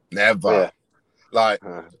 Yeah. Like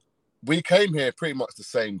we came here pretty much the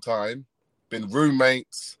same time, been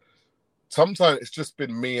roommates. Sometimes it's just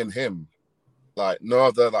been me and him. Like no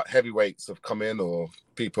other like heavyweights have come in or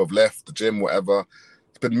people have left the gym, whatever.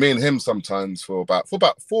 It's been me and him sometimes for about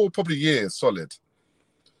 4 probably years solid.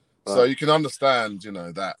 Right. So you can understand,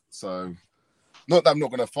 that. So not that I'm not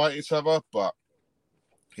going to fight each other, but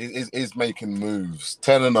he's making moves.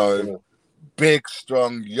 10-0, big,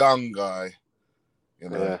 strong, young guy.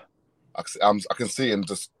 I can see him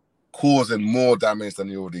just causing more damage than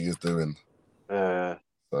he already is doing. And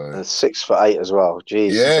 6'8" as well.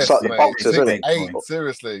 Jeez, yes, it's like the boxers, isn't it? 6'8",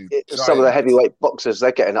 seriously. Some of the heavyweight boxers,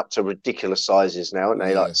 they're getting up to ridiculous sizes now, aren't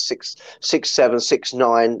they? Like 6'7",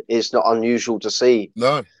 6'9" is not unusual to see.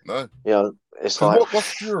 No. It's like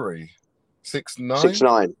what's Fury? 6'9"?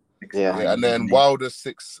 6'9". Yeah, and then Wilder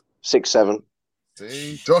 6'7".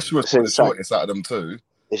 See, Joshua's the shortest out of them too.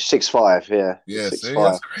 It's 6'5", yeah. Yeah, 6'5". See,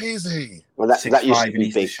 that's crazy. Well, that used to be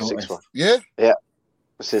big, 6'5". Yeah? Yeah.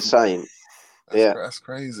 It's insane. That's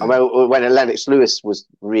crazy. I mean, when Lennox Lewis was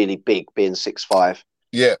really big, being 6'5",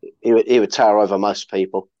 yeah, he would tower over most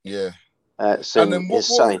people. Yeah. And then what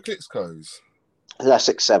are Klitschko's? That's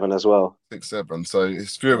 6'7" as well. 6'7", so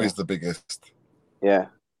his Fury's the biggest. Yeah.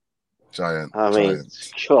 Giant. I mean,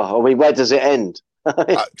 sure. Where does it end?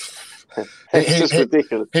 It's just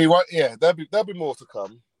ridiculous. There'll be more to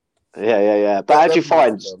come. Yeah. But how do you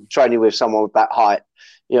find training with someone with that height?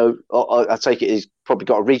 I take it he's probably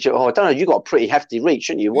got a reach. I don't know. You got a pretty hefty reach,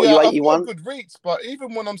 haven't you? What are you, 81? I've got a good reach, but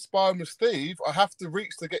even when I'm sparring with Steve, I have to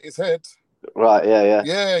reach to get his head. Right. Yeah.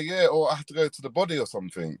 Yeah. Or I have to go to the body or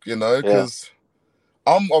something. Because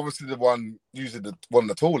I'm obviously the one usually one of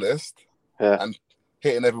the tallest. Yeah. And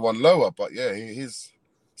hitting everyone lower, but his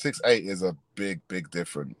 6'8" is a big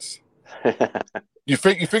difference. You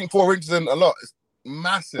think 4 inches isn't a lot? It's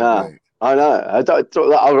massive. Mate. I know.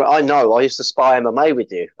 I know. I used to spar MMA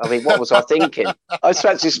with you. I mean, what was I thinking? I used to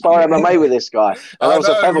actually spar MMA with this guy, and I was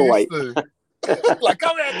a featherweight. Like,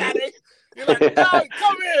 come here, Daddy. You're like, no,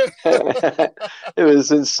 come here. It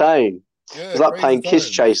was insane. Yeah, it was like playing Kiss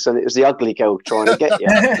Chase, and it was the ugly girl trying to get you.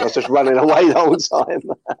 I was just running away the whole time.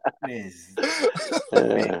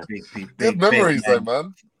 Good memories, though,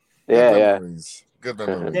 man. Good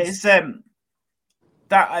memories. It's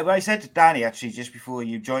that I said to Danny actually just before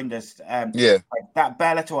you joined us. Like that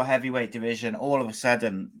Bellator heavyweight division all of a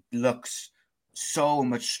sudden looks so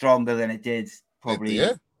much stronger than it did probably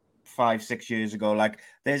 5-6 years ago. Like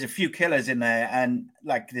there's a few killers in there, and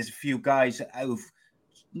like there's a few guys who've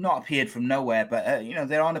not appeared from nowhere, but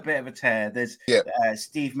they're on a bit of a tear. There's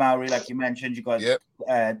Steve Mowry, like you mentioned. You got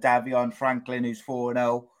Davion Franklin, who's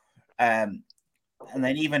 4-0, and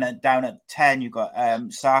then even down at 10, you got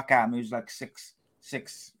Sarkam, who's like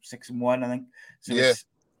 6-1, I think. So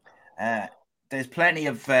there's plenty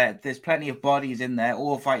of bodies in there,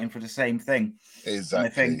 all fighting for the same thing. Exactly. And I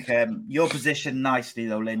think you're positioned nicely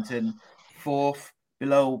though, Linton, 4th,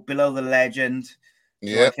 below the legend.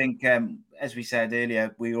 So I think, as we said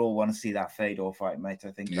earlier, we all want to see that Fedor fight, mate. I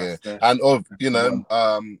think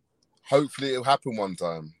hopefully it'll happen one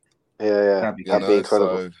time. That'd be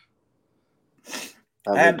incredible.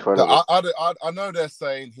 That'd be incredible. I know they're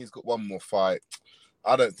saying he's got one more fight.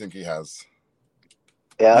 I don't think he has.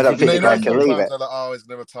 Yeah, I don't think the guy can leave it. They're like, he's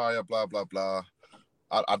going to retire, blah, blah, blah.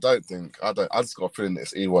 I don't think. I just got a feeling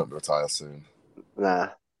he won't retire soon. Nah,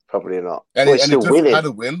 probably not. And he still just winning. Had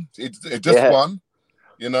a win. It just won,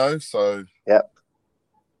 so.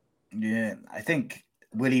 Yeah, I think,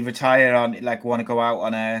 will he retire want to go out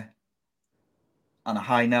on a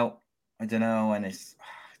high note? I don't know. And I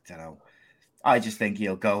don't know. I just think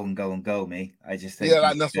he'll go and go, me. I just think.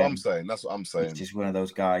 Yeah, that's what I'm saying. He's just one of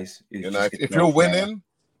those guys. If you're winning,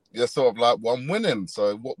 you're sort of like, well, I'm winning.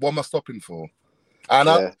 So what am I stopping for?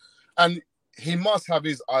 And and he must have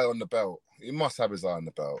his eye on the belt.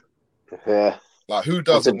 Yeah. Like, who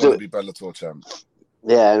doesn't want to be Bellator champ?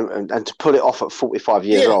 Yeah, and to pull it off at 45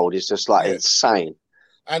 years old is just insane.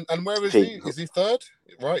 And where is he? Is he 3rd?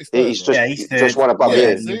 Right? He's just one above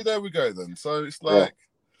you. See, there we go then. So it's like,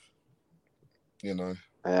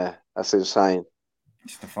 Yeah, that's insane.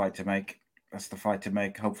 It's the fight to make. That's the fight to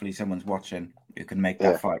make. Hopefully someone's watching who can make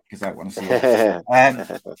that fight, because I want to see it.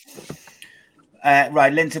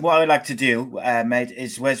 Right, Linton, what I would like to do, mate,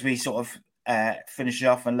 is as we sort of finish it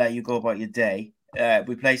off and let you go about your day,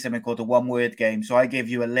 we play something called the one-word game. So I give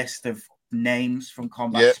you a list of names from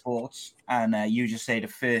combat sports, and you just say the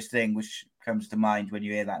first thing which comes to mind when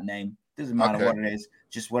you hear that name. Doesn't matter what it is,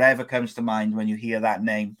 just whatever comes to mind when you hear that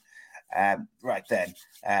name. Right then,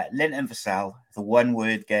 Linton Vassell, the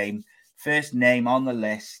one-word game. First name on the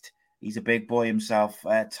list. He's a big boy himself.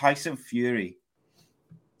 Tyson Fury.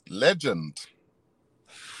 Legend.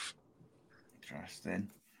 Interesting.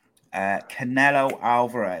 Canelo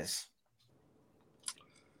Alvarez.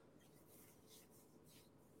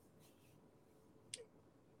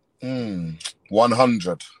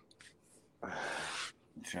 100.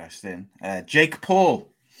 Interesting. Jake Paul.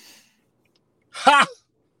 Ha!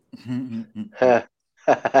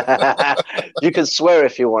 You can swear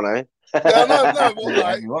if you want to.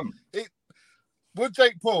 No. With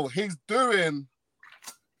Jake Paul, he's doing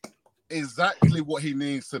exactly what he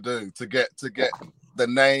needs to do to get the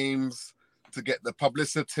names, to get the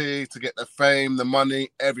publicity, to get the fame, the money,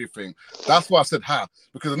 everything. That's why I said ha,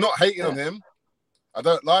 because I'm not hating on him. I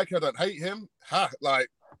don't like him. I don't hate him. Ha, like,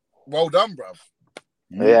 well done, bruv.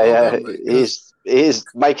 Yeah. He's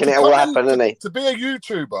making it all happen, isn't he? To be a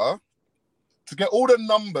YouTuber, to get all the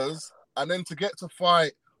numbers, and then to get to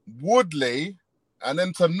fight Woodley, and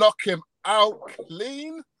then to knock him out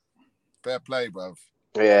clean. Fair play, bruv.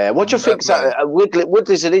 Yeah, what do you think?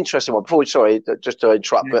 Woodley's an interesting one. Sorry, just to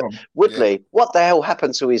interrupt, but Woodley, what the hell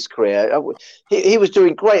happened to his career? He was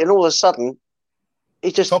doing great, and all of a sudden,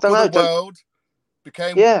 he just top of the world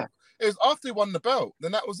became. Yeah, it was after he won the belt.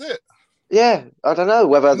 Then that was it. Yeah, I don't know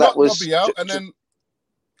whether that was out, and then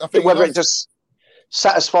I think whether it just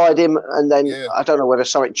satisfied him, and then I don't know whether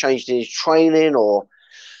something changed in his training or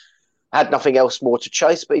had nothing else more to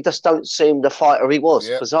chase. But he just don't seem the fighter he was.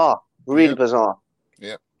 Bizarre, really bizarre.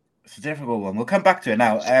 Yeah, it's a difficult one. We'll come back to it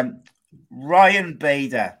now. Ryan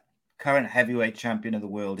Bader, current heavyweight champion of the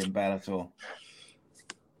world in Bellator.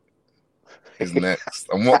 He's next.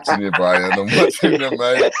 I'm watching you, Brian. I'm watching you,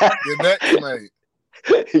 mate. You're next, mate.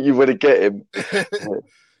 You want to get him.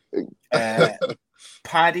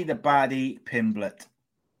 Paddy the Baddie Pimblett.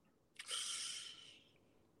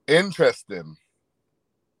 Interesting.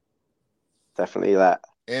 Definitely that.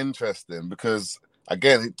 Interesting, because,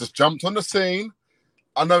 again, it just jumped on the scene.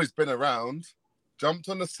 I know he's been around. Jumped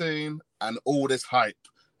on the scene and all this hype.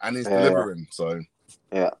 And he's delivering, so...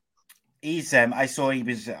 Yeah. He's, I saw he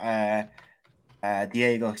was...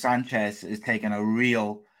 Diego Sanchez has taken a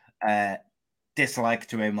real... dislike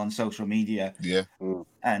to him on social media. Yeah.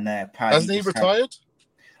 And hasn't he retired?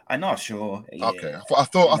 I'm not sure. Okay. I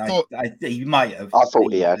thought he might have. I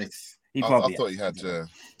thought he had. He probably I thought he had, yeah.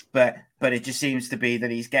 But it just seems to be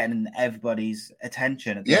that he's getting everybody's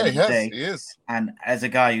attention at the end of the day. He is. And as a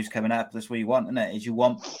guy who's coming up, that's what you want, isn't it? Is you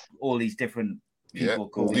want all these different people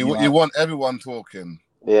calling you want everyone talking.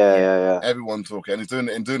 Yeah. Everyone talking. And he's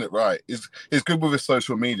doing it right. He's good with his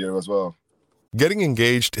social media as well. Getting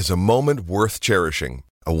engaged is a moment worth cherishing.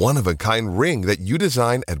 A one-of-a-kind ring that you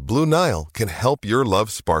design at Blue Nile can help your love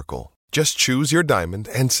sparkle. Just choose your diamond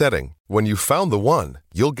and setting. When you've found the one,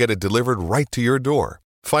 you'll get it delivered right to your door.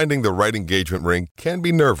 Finding the right engagement ring can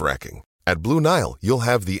be nerve-wracking. At Blue Nile, you'll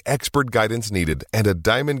have the expert guidance needed and a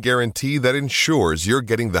diamond guarantee that ensures you're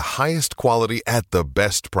getting the highest quality at the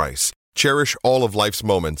best price. Cherish all of life's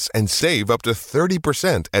moments and save up to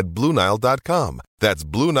 30% at BlueNile.com. That's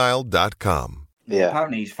BlueNile.com. Yeah.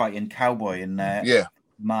 Apparently he's fighting Cowboy in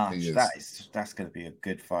March. That's going to be a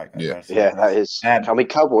good fight. Yeah, that is. I mean,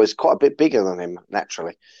 Cowboy is quite a bit bigger than him,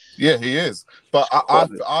 naturally. Yeah, he is. But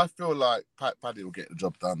I feel like Paddy will get the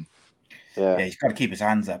job done. Yeah, he's got to keep his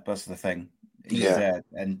hands up. That's the thing.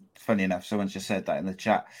 And funny enough, someone just said that in the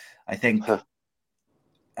chat. I think, but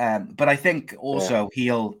I think also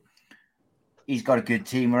he's got a good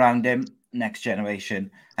team around him, next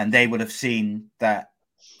generation, and they would have seen that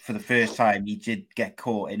for the first time he did get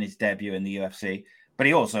caught in his debut in the UFC, but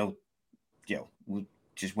he also,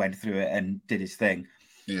 just went through it and did his thing.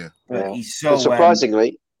 Yeah, but he's so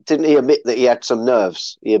surprisingly. Didn't he admit that he had some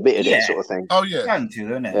nerves? He admitted it, sort of thing. Oh yeah,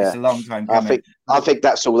 isn't it? It's a long time coming. I think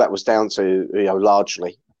that's all that was down to,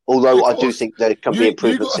 largely. Although I do think there can be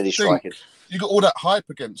improvements in his striking. You got all that hype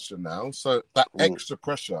against you now, so that extra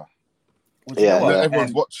pressure.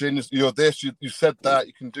 Everyone's watching. You're this. You said that.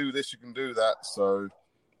 You can do this. You can do that. So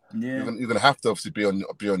you're gonna have to obviously be on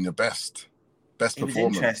your best performance. It was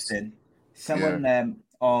interesting. Someone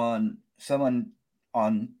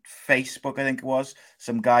on Facebook, I think it was,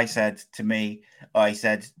 some guy said to me,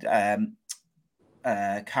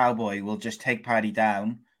 Cowboy will just take Paddy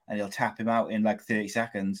down and he'll tap him out in like 30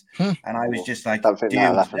 seconds. And I was just like, dude,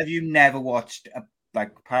 have you never watched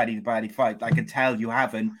like Paddy the Baddy fight. I can tell you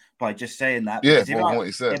haven't by just saying that. Yeah, Because what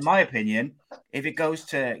he said. In my opinion, if it goes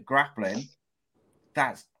to grappling,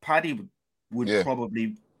 that's Paddy would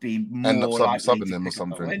probably be more end up likely subbing to them or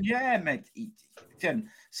something. And yeah, mate, he's done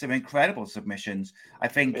some incredible submissions. I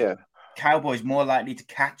think Cowboy's more likely to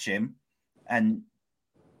catch him and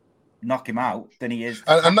knock him out than he is.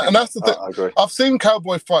 And that's the thing. I agree. I've seen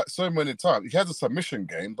Cowboy fight so many times. He has a submission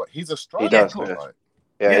game, but he's a striker. He does.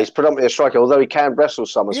 Yeah, he's predominantly a striker, although he can wrestle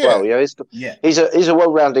some as well. He's a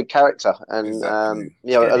well-rounded character, and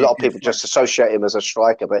a lot of people just associate him as a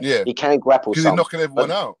striker, but he can grapple some. He's knocking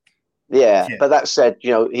everyone out. Yeah, but that said,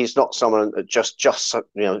 he's not someone that just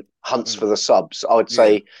hunts for the subs. I would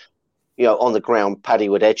say, on the ground, Paddy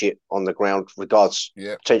would edge it on the ground, regards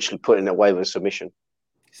potentially putting it away with a submission.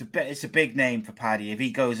 It's a big name for Paddy. If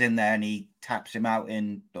he goes in there and he taps him out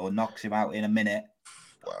or knocks him out in a minute,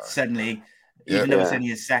 suddenly, even though it's only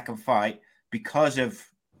his second fight, because of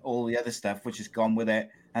all the other stuff which has gone with it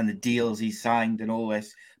and the deals he's signed and all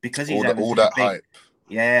this, because he's all that hype.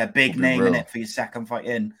 Yeah, big name in it for your second fight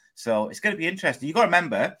in. So it's going to be interesting. You got to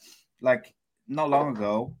remember, like not long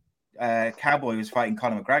ago, Cowboy was fighting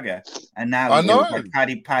Conor McGregor, and now he's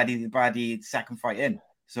Paddy the Baddy second fight in.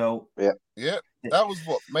 So yeah, that was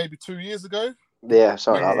maybe 2 years ago. Yeah,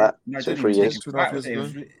 something like that. No, 2-3 years. 2.5 years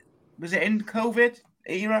ago. Was it in COVID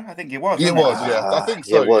era? I think it was. It was. I think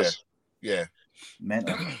so. It was. Yeah.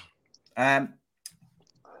 Mental.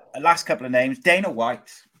 Last couple of names: Dana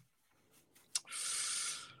White.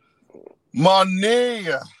 Money.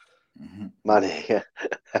 Money, man.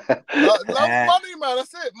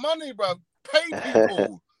 That's it. Money, bro. Pay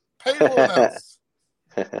people. Pay everyone else.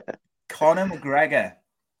 Conor McGregor.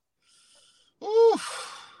 Oof.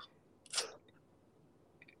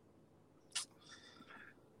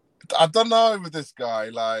 I don't know with this guy.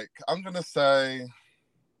 Like, I'm gonna say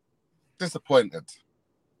disappointed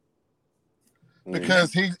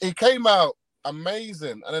because he came out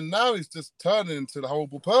amazing, and then now he's just turning into the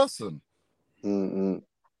horrible person.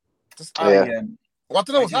 Just, I don't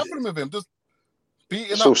know what's happening with him. Just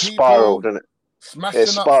beating up people, spiraled, isn't it? Smashing up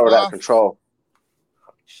spiraled out of control.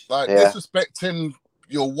 Like disrespecting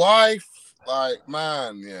your wife. Like,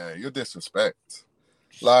 man, you're disrespect.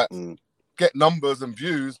 Like, get numbers and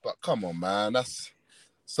views, but come on, man, that's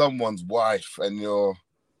someone's wife, and you're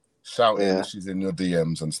shouting she's in your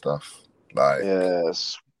DMs and stuff. Like,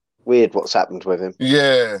 it's weird what's happened with him.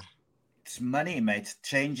 Yeah. It's money, mate. It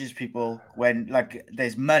changes people when, like,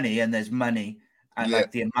 there's money and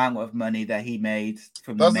like the amount of money that he made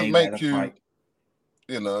from the Mayweather fight.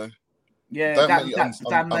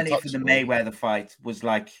 That money for the Mayweather fight was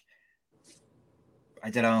like, I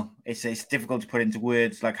don't know. It's difficult to put into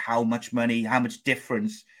words, like how much money, how much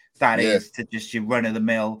difference that is to just your run of the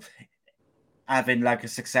mill, having like a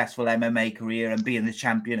successful MMA career and being the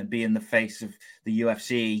champion and being the face of the UFC.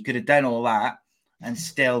 He could have done all that and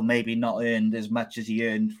still maybe not earned as much as he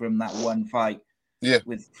earned from that one fight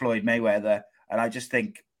with Floyd Mayweather. And I just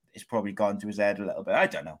think it's probably gone to his head a little bit. I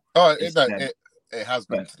don't know. Oh, it has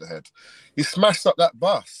gone to the head. He smashed up that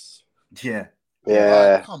bus. Yeah.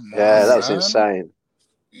 Yeah. Like, come on, that was insane.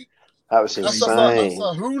 That was insane. That's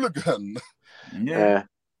a hooligan. Yeah.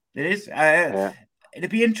 It is.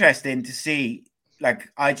 It'd be interesting to see.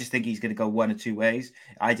 Like, I just think he's going to go one or two ways.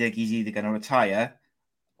 I think he's either going to retire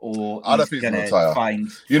or he's going to find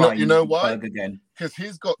you know why? Again. Because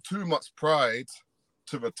he's got too much pride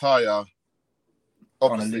to retire.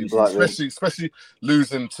 Obviously, especially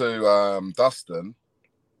losing to Dustin.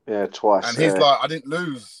 Yeah, twice. And he's like, I didn't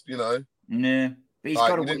lose, Yeah. But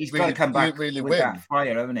he's got to come back with that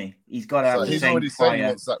fire, hasn't he? He's got to have the same fire. He's already saying he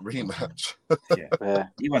wants that rematch. yeah.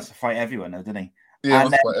 He wants to fight everyone, doesn't he? Yeah, he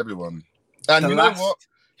wants to fight everyone. And you know what?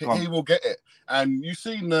 He will get it. And you've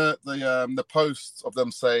seen the posts of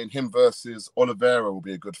them saying him versus Oliveira will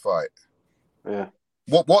be a good fight. Yeah.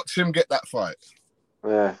 Watch him get that fight.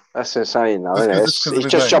 Yeah, that's insane though, isn't it?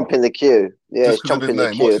 He's just jumping the queue. Yeah, he's jumping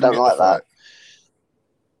the queue. I don't like that.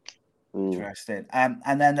 Interesting.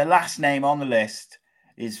 And then the last name on the list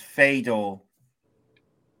is Fedor.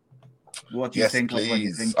 What do you think? Please. Of when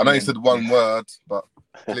you think I know you said one word, but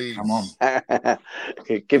please. Come on.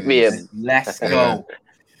 Give me him. Let's go.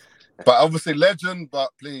 But obviously legend, but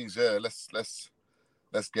please, let's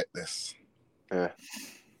get this. Yeah.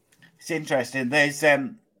 It's interesting. There's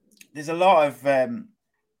a lot of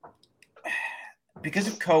because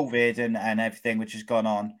of COVID and everything which has gone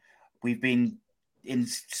on, we've been in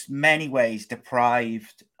many ways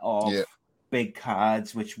deprived of big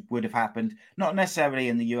cards, which would have happened, not necessarily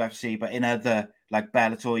in the UFC, but in other, like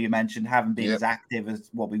Bellator you mentioned, haven't been as active as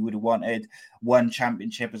what we would have wanted. One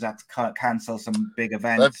championship has had to cancel some big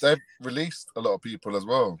events. They've released a lot of people as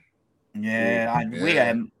well.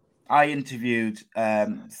 I interviewed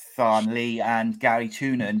Thorn Lee and Gary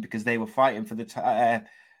Toonan because they were fighting for the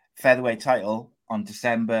featherweight title on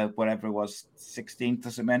December, whatever it was, 16th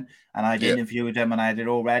or something. And I'd interviewed them and I had it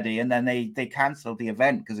already. And then they cancelled the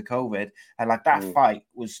event because of COVID. And like that fight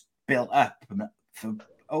was built up for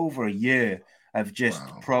over a year of just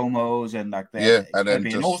promos and like it'd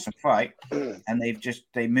be an awesome fight. And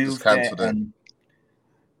they moved it. And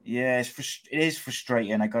it is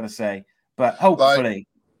frustrating, I gotta say. But hopefully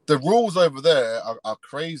the rules over there are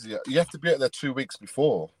crazy. You have to be out there 2 weeks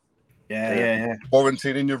before. Yeah.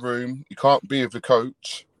 Quarantine in your room. You can't be with the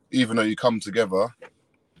coach, even though you come together.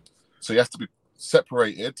 So you have to be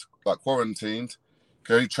separated, like quarantined.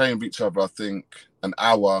 Can only train with each other, I think, an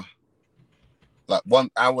hour. Like 1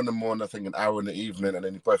 hour in the morning, I think an hour in the evening, and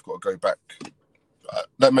then you both got to go back.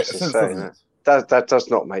 That makes sense, doesn't it? That does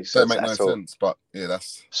not make sense. That makes no sense, but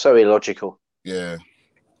that's so illogical. Yeah.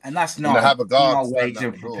 And that's not a way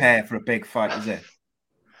to prepare for a big fight, is it?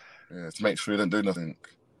 Yeah, to make sure you don't do nothing.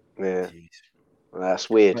 Yeah, that's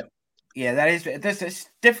weird. But, it's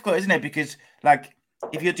difficult, isn't it? Because like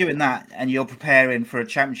if you're doing that and you're preparing for a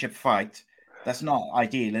championship fight, that's not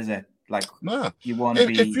ideal, is it? Like, you want to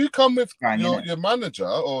be. If you come with your manager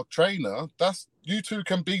or trainer, you two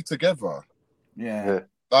can be together. Yeah.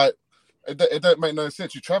 Like it don't make no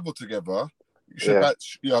sense. You travel together.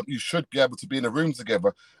 You should be able to be in a room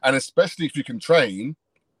together, and especially if you can train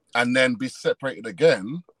and then be separated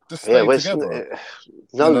again. Just stay together.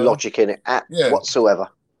 No logic in it whatsoever.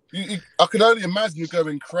 I can only imagine you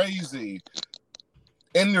going crazy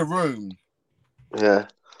in your room. Yeah.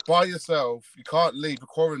 By yourself. You can't leave. You're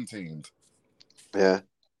quarantined. Yeah.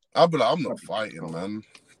 I'll be like, I'm not fighting, man.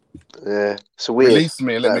 Yeah. It's a weird. Release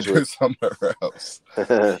me and let me go somewhere else.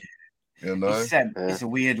 You know? It's a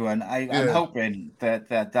weird one. I'm hoping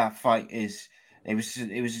that fight is. It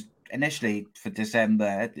was initially for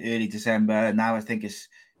December, early December, and now I think it's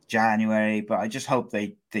January. But I just hope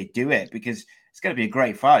they do it because it's going to be a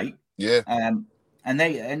great fight. Yeah. And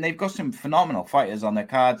they've got some phenomenal fighters on their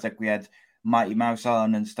cards. Like we had Mighty Mouse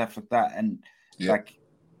on and stuff like that, and like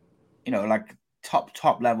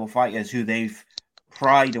top level fighters who they've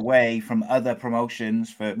pried away from other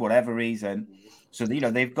promotions for whatever reason. So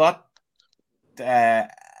they've got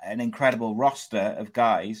an incredible roster of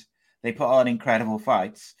guys. They put on incredible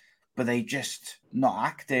fights, but they just not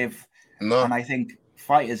active. No. And I think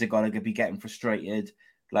fighters are going to be getting frustrated.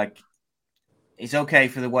 Like it's okay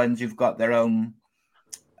for the ones who've got their own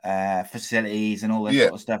facilities and all this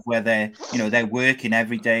sort of stuff where they're working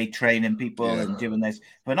every day, training people and doing this.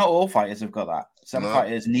 But not all fighters have got that. Some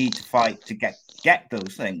fighters need to fight to get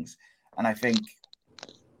those things. And I think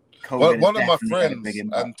COVID one of my friends,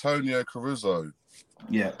 Antonio Caruso,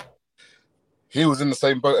 he was in the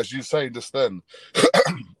same boat as you say just then.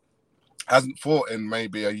 Hasn't fought in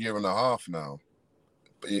maybe a year and a half now.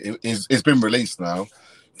 He's been released now.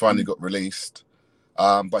 Finally got released.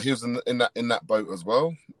 But he was in that boat as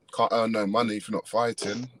well. Can't earn no money if you're not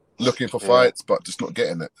fighting. Looking for fights, but just not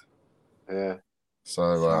getting it. Yeah.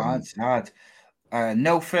 So it's hard.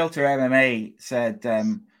 No Filter MMA said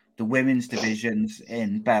the women's divisions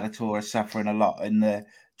in Bellator are suffering a lot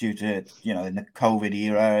due to in the COVID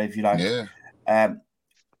era, if you like. Yeah.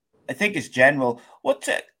 I think it's general. What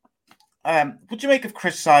do you make of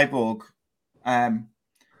Chris Cyborg?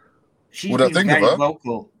 She's been very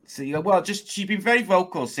vocal. So, she's been very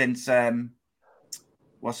vocal since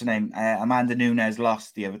what's her name? Amanda Nunes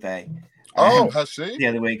lost the other day. Has she? The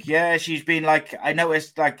other week. Yeah, she's been like, I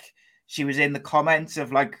noticed like she was in the comments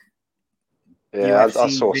of like I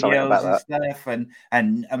saw something about that stuff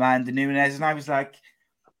and Amanda Nunes, and I was like,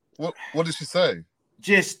 what did she say?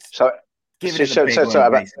 Just give it a big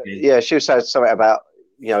one, basically. She said something about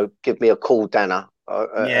give me a call, Dana.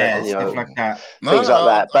 Stuff like that. Things like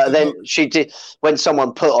that. But then she did when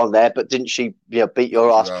someone put on there, but didn't she beat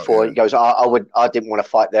your ass before? He goes, I didn't want to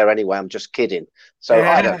fight there anyway. I'm just kidding. So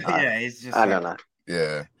I don't know. It's just I don't know.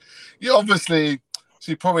 Yeah. Obviously,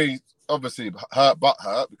 she probably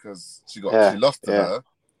hurt because she lost to her.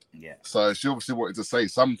 Yeah. So she obviously wanted to say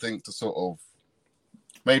something to sort of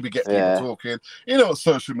maybe get people talking. You know what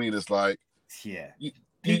social media is like. Yeah.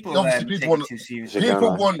 People want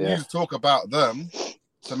you to talk about them.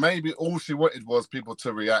 So maybe all she wanted was people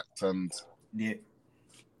to react and you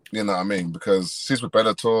know what I mean? Because she's with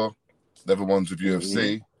Bellator, they're the ones with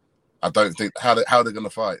UFC. I don't think how they're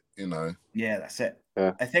gonna fight, Yeah, that's it.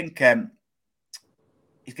 Yeah. I think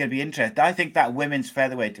it's going to be interesting. I think that women's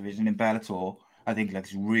featherweight division in Bellator, I think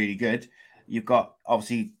looks really good. You've got,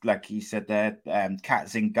 obviously, like you said there, Kat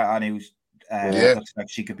Zingano, who's looks like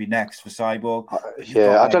she could be next for Cyborg.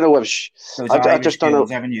 I don't know whether I just don't know.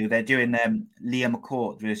 Haven't you? They're doing Leah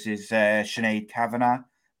McCourt versus Sinead Kavanagh.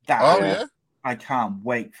 I can't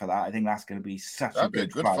wait for that. I think that's going to be such a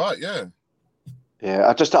good fight. Yeah,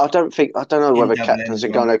 I don't know whether Kat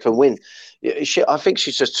Zingano can win. I think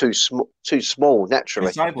she's just too small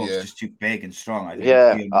naturally. Cyborg's just too big and strong. I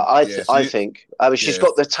think. I think. I mean, she's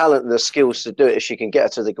got the talent and the skills to do it if she can get her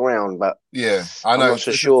to the ground. But I know. I'm not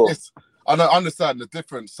so sure. I understand the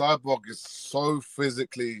difference. Cyborg is so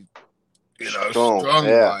physically, strong.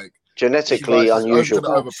 Like genetically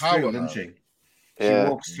unusual. She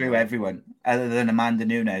walks through everyone. Other than Amanda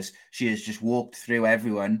Nunes, she has just walked through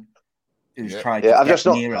everyone who's tried to get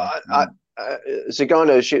near her.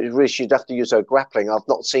 Zingano, she'd have to use her grappling. I've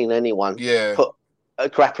not seen anyone put a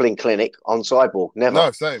grappling clinic on Cyborg. Never.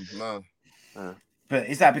 No, same. No. But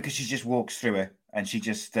is that because she just walks through it and she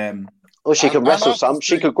just... Well, she can wrestle some.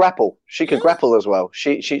 She could grapple. She could grapple as well.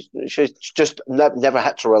 She just never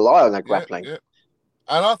had to rely on her grappling. Yeah.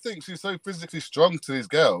 And I think she's so physically strong to these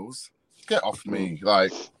girls. Get off me,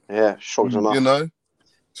 shrugs them off.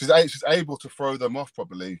 She's able to throw them off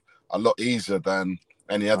probably a lot easier than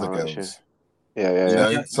any other girls.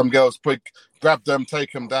 Yeah. Some girls grab them,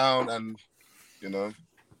 take them down, and No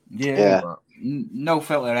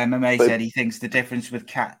Filter MMA said he thinks the difference with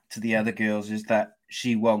Kat to the other girls is that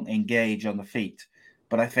she won't engage on the feet.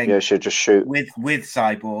 But I think she'll just shoot. With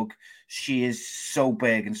Cyborg, she is so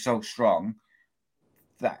big and so strong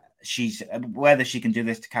that she's, whether she can do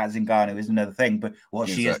this to Kat Zingano is another thing. But what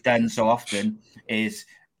she has done so often is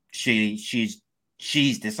she's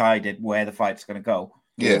decided where the fight's going to go.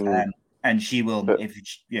 Yeah. And she will, if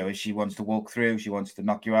she wants to walk through, she wants to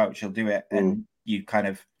knock you out, she'll do it. And you kind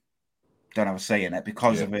of don't have a say in it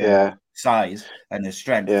because of her size and her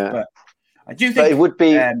strength. Yeah. But I do think it would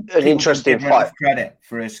be an interesting fight. Credit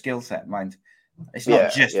for her skill set, mind. It's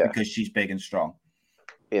not just because she's big and strong.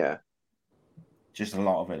 Yeah. Just a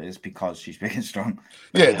lot of it is because she's big and strong.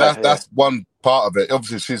 Yeah, that's one part of it.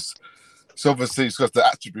 Obviously, she's got the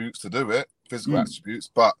attributes to do it, physical attributes.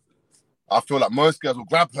 But I feel like most girls will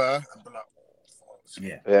grab her and be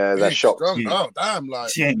like, they're shocked. Oh, damn!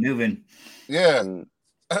 She ain't moving. Yeah, and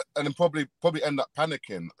then probably end up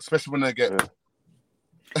panicking, especially when they get.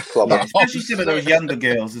 Especially some of those younger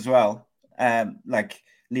girls as well, like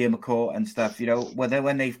Leah McCourt and stuff.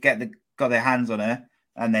 When they got their hands on her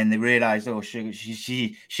and then they realise,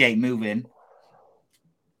 she ain't moving.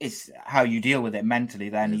 It's how you deal with it mentally.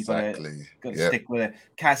 Then you've got to stick with it.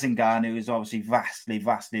 Kat Zingano is obviously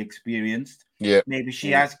vastly experienced. Yeah, maybe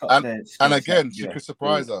she has got and again, she could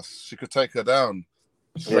surprise us. She could take her down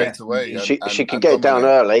straight away. She could get it down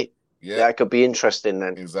early. Yeah, it could be interesting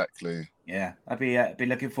then. Exactly. Yeah, I'd be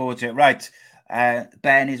looking forward to it. Right,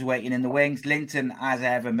 Ben is waiting in the wings. Linton, as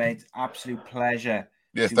ever, mate, absolute pleasure.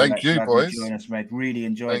 Yeah, thank you, boys. Join us, mate. Really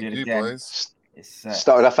enjoyed it again. Boys.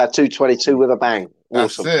 Started off at 222 with a bang.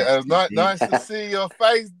 Awesome. That's it. Nice to see your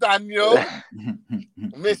face, Daniel.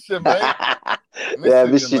 Miss you, mate.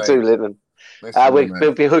 Miss you too, Linton.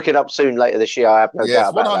 We'll be hooking up soon later this year. I have no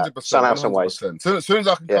doubt about 100%, that. Somehow, some ways. As soon as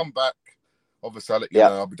I can come back, obviously, I'll let you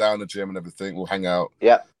know. I'll be down in the gym and everything. We'll hang out.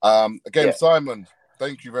 Simon,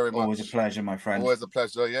 thank you very much. Always a pleasure, my friend. Always a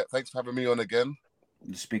pleasure. Yeah, thanks for having me on again.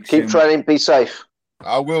 Speak soon. Keep training. Be safe.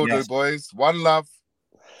 I will do, boys. One love.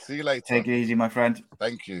 See you later. Take it easy, my friend.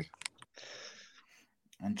 Thank you.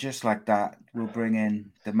 And just like that, we'll bring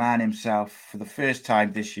in the man himself for the first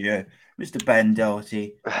time this year, Mr. Ben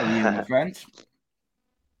Doherty. How are you, my friend?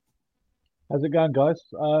 How's it going, guys?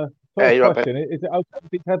 First question, is it okay to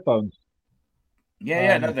keep headphones?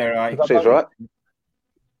 Yeah, no, they're all right. Seems right.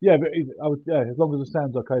 Yeah, but as long as it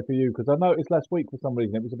sounds okay for you, because I noticed last week for some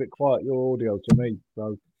reason it was a bit quiet, your audio to me.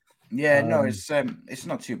 So no, it's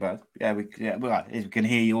not too bad. We can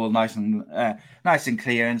hear you all nice and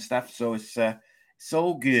clear and stuff. So it's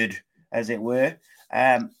all good, as it were.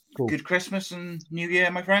 Cool. Good Christmas and New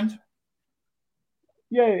Year, my friend.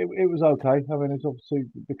 Yeah, it was okay. I mean, it's obviously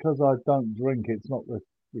because I don't drink. It's not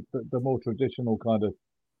the more traditional kind of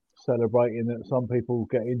celebrating that some people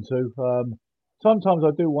get into. Sometimes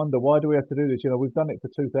I do wonder, why do we have to do this? We've done it for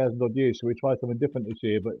 2,000 odd years. Should we try something different this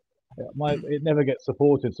year? But it never gets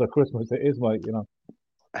supported. So Christmas it is, mate.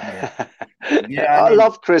 I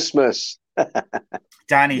love Christmas.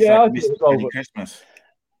 Danny's like Mr. Christmas.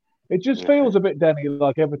 It just feels a bit, Danny,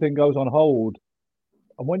 like everything goes on hold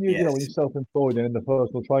And when you know when you're self-employed and in the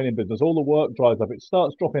personal training business, all the work dries up. It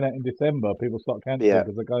starts dropping out in December. People start cancelling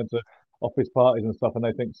because they're going to office parties and stuff, and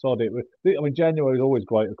they think, "Sod it." I mean, January is always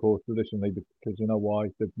great, of course, traditionally, because you know why?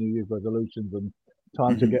 The New Year's resolutions and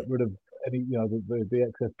time to get rid of any, the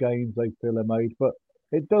excess gains they feel are made. But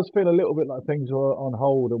it does feel a little bit like things are on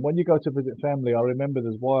hold. And when you go to visit family, I remember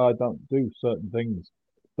there's why I don't do certain things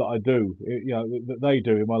that I do, that they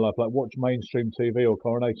do in my life, like watch mainstream TV or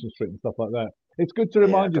Coronation Street and stuff like that. It's good to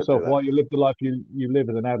remind yourself why you live the life you live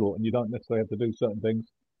as an adult, and you don't necessarily have to do certain things.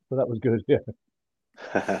 So that was good, yeah.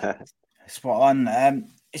 Spot on.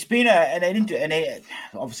 It's been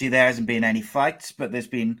obviously there hasn't been any fights, but there's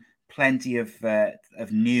been plenty of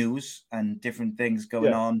news and different things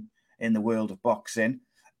going on in the world of boxing.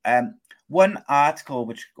 One article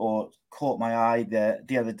which caught my eye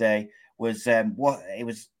the other day was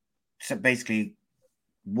basically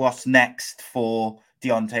what's next for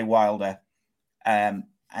Deontay Wilder. And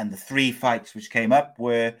the three fights which came up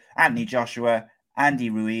were Anthony Joshua, Andy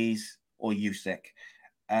Ruiz, or Usyk.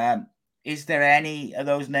 Is there any of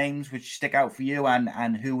those names which stick out for you,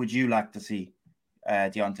 and who would you like to see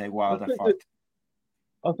Deontay Wilder fight?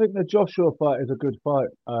 I think the Joshua fight is a good fight.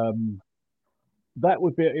 That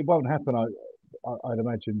would be. It won't happen, I'd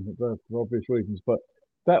imagine, for obvious reasons. But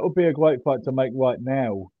that would be a great fight to make right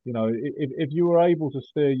now. You know, if you were able to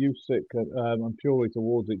steer Usyk and Fury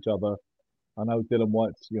towards each other. I know Dylan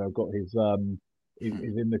White's got his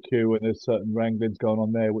is in the queue, and there's certain wranglings going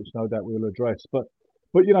on there, which no doubt we'll address. But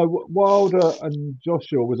Wilder and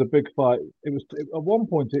Joshua was a big fight. It was at one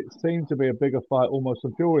point it seemed to be a bigger fight almost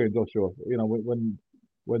than Fury and Joshua. You know,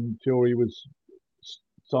 when Fury was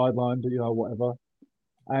sidelined, whatever,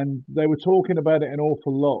 and they were talking about it an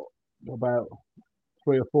awful lot about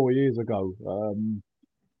 3 or 4 years ago.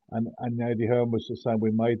 And Eddie Hearn was just saying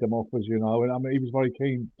we made them offers, and I mean he was very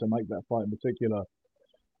keen to make that fight in particular.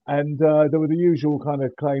 And there were the usual kind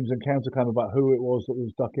of claims and counterclaims about who it was that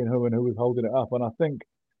was ducking who and who was holding it up. And I think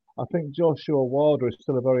Joshua Wilder is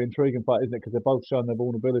still a very intriguing fight, isn't it? Because they're both showing their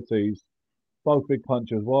vulnerabilities, both big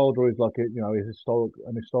punchers. Wilder is like an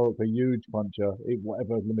historically huge puncher,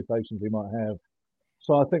 whatever limitations he might have.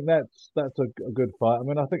 So I think that's a good fight. I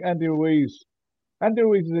mean, I think Andy Ruiz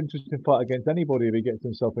is an interesting fight against anybody if he gets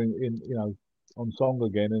himself in on song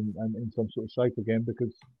again and in some sort of shape again,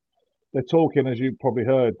 because they're talking, as you probably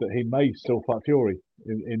heard, that he may still fight Fury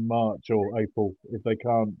in March or April if they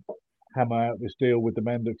can't hammer out this deal with the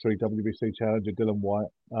mandatory WBC challenger Dylan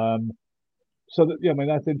White. So that, I mean,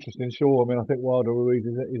 that's interesting. Sure, I mean, I think Wilder Ruiz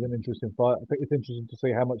is an interesting fight. I think it's interesting to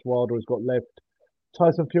see how much Wilder has got left.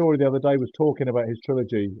 Tyson Fury the other day was talking about his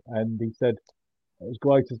trilogy, and he said, as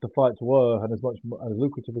great as the fights were and as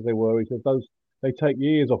lucrative as they were, he said they take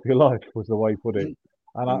years off your life, was the way he put it.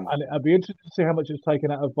 And I'd be interested to see how much it's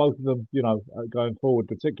taken out of both of them, going forward,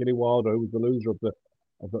 particularly Wilder, who was the loser of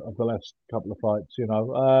the last couple of fights.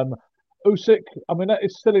 Usyk, I mean, that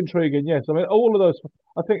is still intriguing. Yes, I mean, all of those.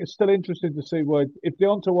 I think it's still interesting to see where if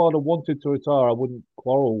Deontay Wilder wanted to retire, I wouldn't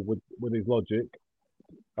quarrel with his logic.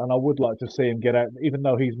 And I would like to see him get out, even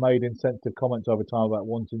though he's made insensitive comments over time about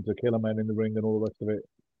wanting to kill a man in the ring and all the rest of it.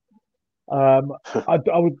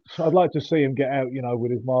 I'd like to see him get out,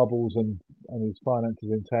 with his marbles and his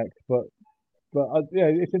finances intact. But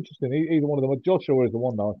it's interesting. Either one of them. Joshua is the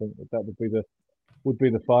one, though. I think that would be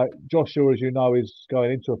the fight. Joshua, as you know, is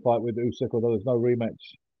going into a fight with Usyk, although there's no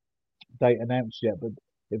rematch date announced yet. But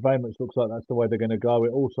it very much looks like that's the way they're going to go.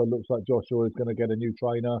 It also looks like Joshua is going to get a new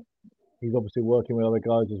trainer. He's obviously working with other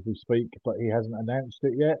guys as we speak, but he hasn't announced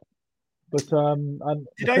it yet. But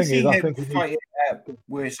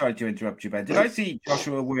we're sorry to interrupt you, Ben. Did I see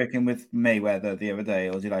Joshua working with Mayweather the other day,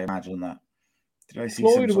 or did I imagine that? Did I see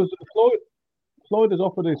Floyd has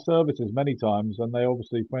offered his services many times, and they're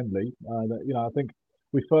obviously friendly. I think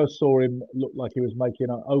we first saw him look like he was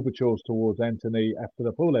making overtures towards Anthony after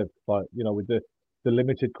the Pulev fight. With the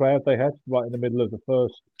limited crowd they had right in the middle of the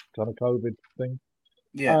first kind of COVID thing.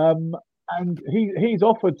 Yeah. And he's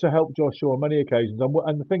offered to help Joshua on many occasions.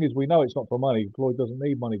 And the thing is, we know it's not for money. Floyd doesn't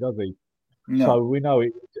need money, does he? No. So we know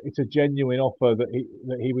it's a genuine offer that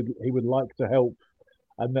he would like to help,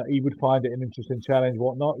 and that he would find it an interesting challenge,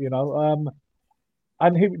 whatnot.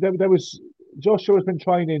 And there was Joshua has been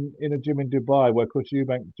training in a gym in Dubai where Chris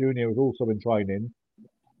Eubank Jr. has also been training.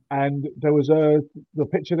 And there was the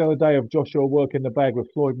picture the other day of Joshua working the bag with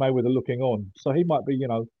Floyd Mayweather looking on. So he might be,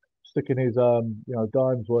 sticking his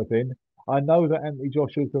dimes worth in. I know that Anthony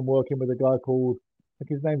Joshua's been working with a guy called, I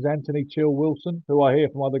think his name's Anthony Chill Wilson, who I hear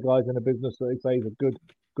from other guys in the business that they say he's a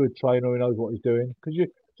good trainer who knows what he's doing. Because do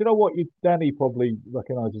you know what? Danny probably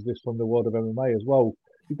recognises this from the world of MMA as well.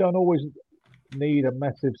 You don't always need a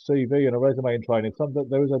massive CV and a resume in training.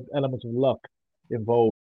 There is an element of luck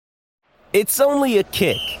involved. It's only a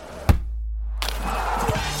kick,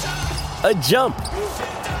 a jump,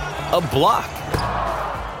 a block.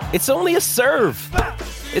 It's only a serve.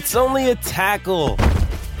 It's only a tackle,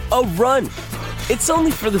 a run. It's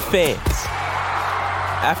only for the fans.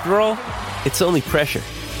 After all, it's only pressure.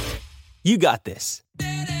 You got this.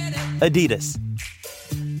 Adidas.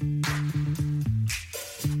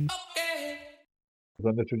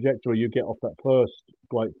 And the trajectory you get off that first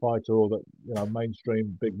great fighter or that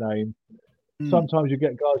mainstream big name, sometimes you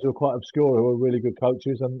get guys who are quite obscure who are really good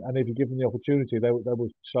coaches, and if you give them the opportunity, they will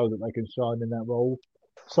show that they can shine in that role.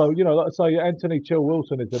 So like I say, Anthony Chill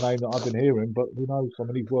Wilson is the name that I've been hearing, but who knows? I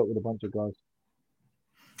mean, he's worked with a bunch of guys.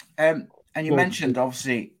 And you mentioned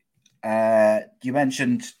obviously,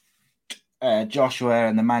 Joshua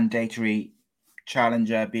and the mandatory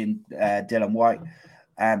challenger being Dylan White.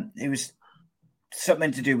 It was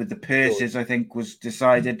something to do with the purses, I think, was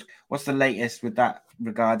decided. What's the latest with that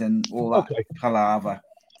regarding all that palaver?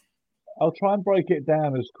 I'll try and break it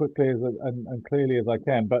down as quickly and clearly as I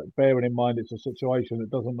can, but bearing in mind it's a situation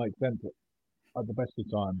that doesn't make sense at the best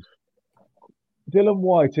of times. Dylan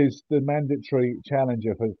White is the mandatory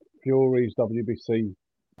challenger for Fury's WBC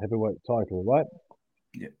heavyweight title, right?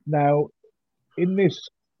 Yeah. Now, in this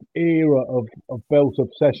era of belt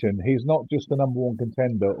obsession, he's not just the number one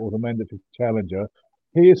contender or the mandatory challenger.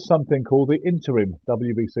 He is something called the interim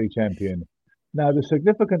WBC champion. Now, the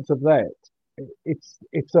significance of that,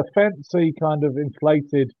 it's a fancy kind of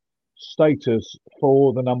inflated status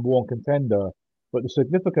for the number one contender, but the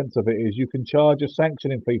significance of it is you can charge a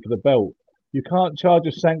sanctioning fee for the belt. You can't charge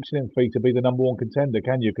a sanctioning fee to be the number one contender,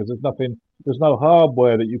 can you? Because there's no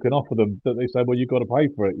hardware that you can offer them that they say, well, you've got to pay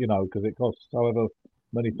for it, because it costs however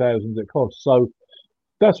many thousands it costs. So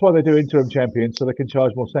that's why they do interim champions, so they can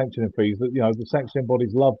charge more sanctioning fees. That the sanctioning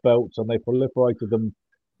bodies love belts, and they proliferated them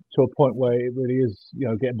to a point where it really is,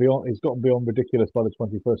 getting beyond. It's gotten beyond ridiculous by the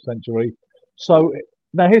 21st century. So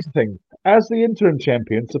now here's the thing: as the interim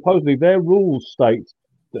champion, supposedly their rules state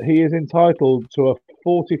that he is entitled to a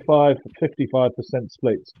 45-55%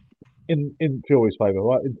 split in Fury's favour,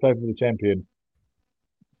 right, in favour of the champion.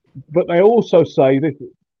 But they also say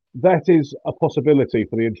that is a possibility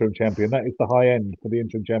for the interim champion. That is the high end for the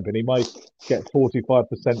interim champion. He might get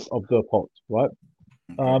 45% of the pot, right?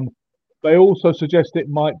 They also suggest it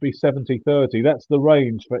might be 70-30. That's the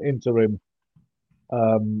range for interim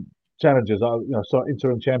challengers,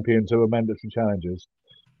 interim champions who are mandatory challengers.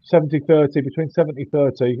 70-30, between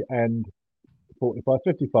 70-30 and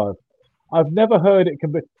 45-55. I've never heard it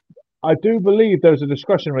can be. I do believe there's a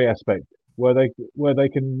discretionary aspect where they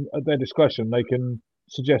can, at their discretion, they can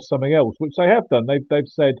suggest something else, which they have done. They've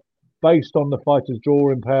said, based on the fighters'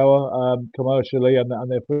 drawing power commercially and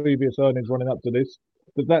their previous earnings running up to this,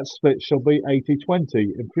 that split shall be 80-20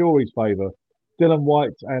 in Fury's favour. Dylan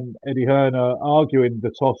White and Eddie Hearn are arguing the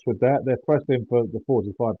toss with that. They're pressing for the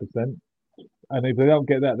 45%. And if they don't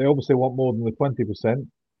get that, they obviously want more than the 20%.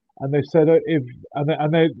 And they said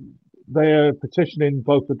they are petitioning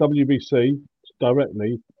both the WBC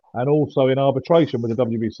directly and also in arbitration with the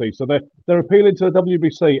WBC. So they're appealing to the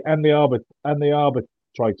WBC and the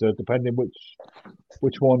arbitrator, depending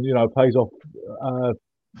which one pays off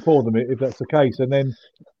for them, if that's the case. And then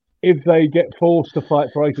if they get forced to fight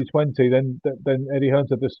for 80-20, then Eddie Hearn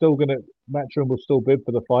said Matchroom will still bid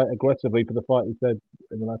for the fight aggressively for the fight. He said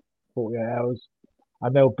in the last 48 hours,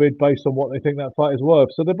 and they'll bid based on what they think that fight is worth.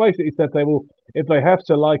 So they basically said they will, if they have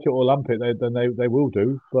to like it or lump it, then they will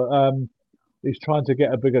do. But he's trying to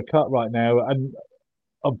get a bigger cut right now, and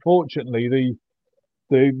unfortunately,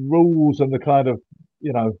 the rules and the kind of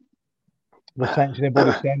the sanctioning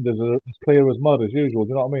body standards are as clear as mud as usual. Do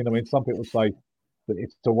you know what I mean? I mean, some people say that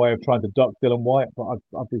it's a way of trying to duck Dylan White, but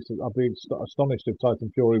I'd be astonished if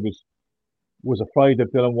Tyson Fury was afraid of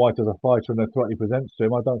Dylan White as a fighter and the threat he presents to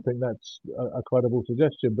him. I don't think that's a credible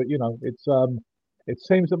suggestion. But it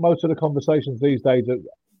seems that most of the conversations these days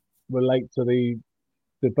relate to the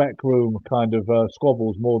backroom kind of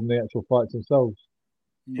squabbles more than the actual fights themselves.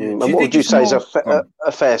 Yeah. And what would you say is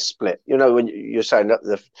a fair split? When you're saying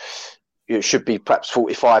that it should be perhaps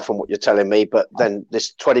 45 from what you're telling me, but then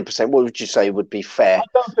this 20%, what would you say would be fair? I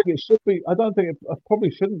don't think it should be. I don't think it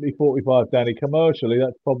probably shouldn't be 45, Danny. Commercially,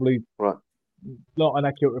 that's probably not an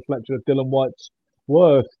accurate reflection of Dylan White's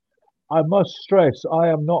worth. I must stress, I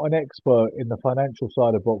am not an expert in the financial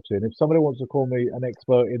side of boxing. If somebody wants to call me an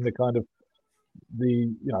expert in the kind of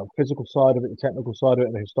the physical side of it, the technical side of it,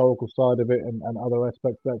 and the historical side of it, and other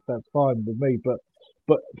aspects, that's fine with me. But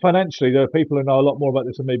financially, there are people who know a lot more about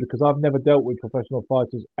this than me, because I've never dealt with professional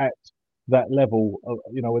fighters at that level,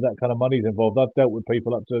 where that kind of money's involved. I've dealt with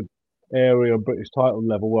people up to area and British title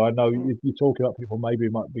level where I know you're talking about people maybe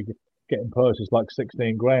might be getting purses like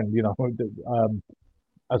 16 grand,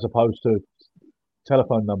 as opposed to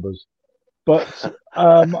telephone numbers. But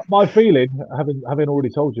my feeling, having already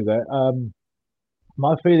told you that,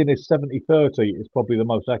 my feeling is 70-30 is probably the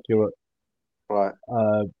most accurate, right,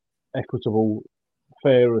 equitable,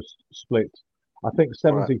 fairest split. I think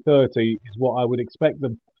 70-30 is what I would expect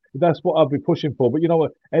them. That's what I'd be pushing for. But you know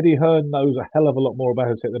what? Eddie Hearn knows a hell of a lot more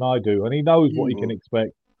about it than I do, and he knows what he can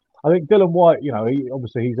expect. I think Dylan White,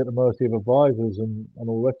 he's at the mercy of advisors and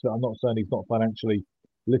all the rest of it. I'm not saying he's not financially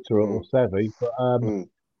literate or savvy, but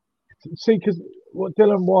see, because what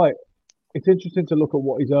Dylan White, it's interesting to look at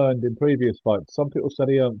what he's earned in previous fights. Some people said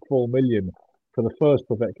he earned $4 million for the first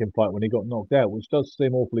Povetkin fight when he got knocked out, which does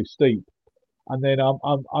seem awfully steep. And then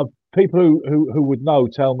people who would know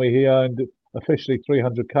tell me he earned officially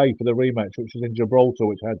 $300K for the rematch, which was in Gibraltar,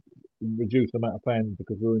 which had reduced amount of fans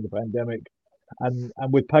because we were in the pandemic. And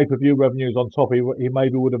with pay-per-view revenues on top, he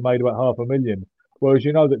maybe would have made about $500,000. Whereas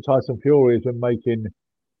that Tyson Fury has been making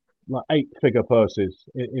like 8-figure purses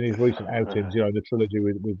in his recent outings, the trilogy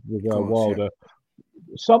with Wilder. Yeah.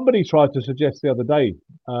 Somebody tried to suggest the other day,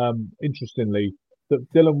 interestingly, that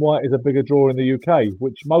Dylan White is a bigger draw in the UK,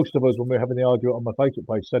 which most of us, when we were having the argument on my Facebook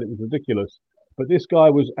page, said it was ridiculous. But this guy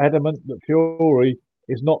was adamant that Fury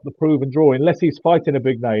is not the proven draw. Unless he's fighting a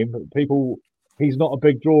big name, he's not a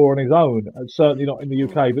big draw on his own, and certainly not in the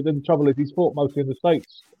UK. But then the trouble is he's fought mostly in the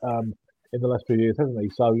States in the last few years, hasn't he?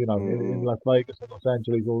 So, in Las Vegas and Los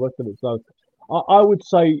Angeles, all the rest of it. So I would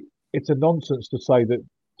say it's a nonsense to say that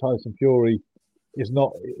Tyson Fury is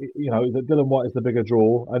not, that Dylan White is the bigger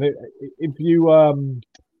draw. And if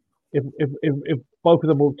both of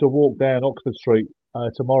them were to walk down Oxford Street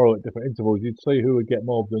tomorrow at different intervals, you'd see who would get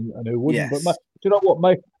mobbed and who wouldn't. Yes. But do you know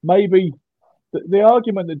what? Maybe the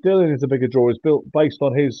argument that Dylan is a bigger draw is built based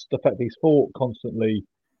on the fact he's fought constantly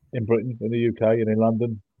in Britain, in the UK, and in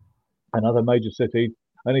London and other major cities,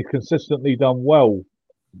 and he's consistently done well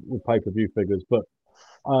with pay-per-view figures. But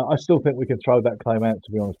I still think we can throw that claim out,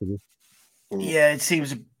 to be honest with you. Yeah, it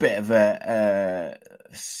seems a bit of a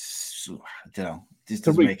I don't know. This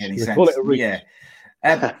doesn't make any sense. Call it a reach.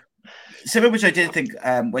 Yeah. Something which I did think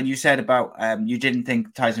when you said about you didn't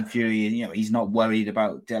think Tyson Fury, he's not worried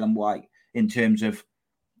about Dylan White in terms of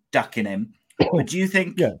ducking him. But do you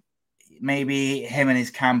think maybe him and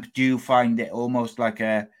his camp do find it almost like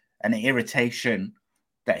an irritation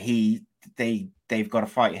that they've got to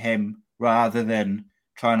fight him rather than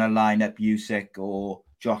trying to line up Usyk or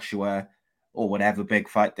Joshua or whatever big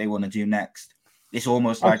fight they want to do next? It's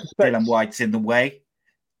almost like Dylan White's in the way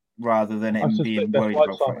rather than him being worried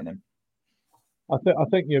about fighting him. I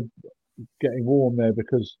think you're getting warm there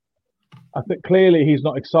because I think clearly he's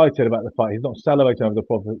not excited about the fight. He's not salivating over the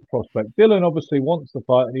prospect. Dylan obviously wants the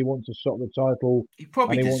fight and he wants a shot at the title. He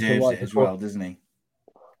probably deserves it as well, doesn't he?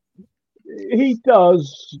 He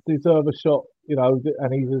does deserve a shot,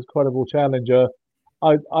 and he's a credible challenger.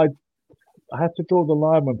 I have to draw the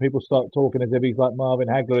line when people start talking as if he's like Marvin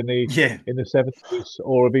Hagler in the 70s,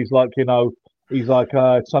 or if he's like he's like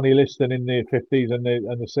Sonny Liston in the 50s and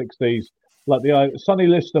the 60s. Like Sonny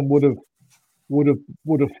Liston would have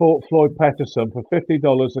fought Floyd Patterson for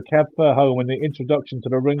 $50, a cab fare home, and the introduction to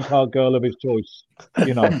the ring card girl of his choice. As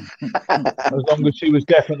long as he was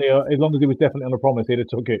definitely on a promise, he'd have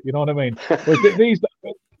took it. You know what I mean?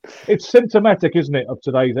 It's symptomatic, isn't it, of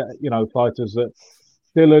today's fighters that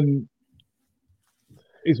Dylan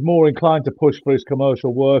is more inclined to push for his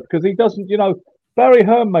commercial worth because he doesn't. Barry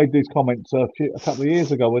Hearn made these comments a couple of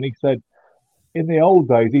years ago when he said, in the old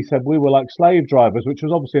days, he said we were like slave drivers, which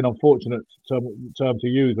was obviously an unfortunate term to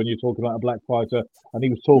use when you're talking about a black fighter. And he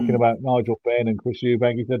was talking about Nigel Benn and Chris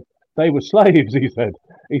Eubank. He said they were slaves. He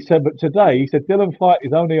said, but today, he said Dylan Fight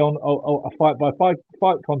is only on a fight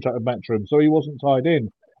contract with Matchroom, so he wasn't tied in.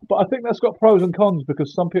 But I think that's got pros and cons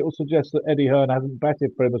because some people suggest that Eddie Hearn hasn't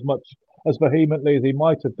batted for him as much as vehemently as he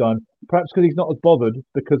might have done. Perhaps because he's not as bothered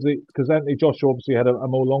because Anthony Joshua obviously had a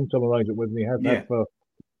more long-term arrangement with him. He has had for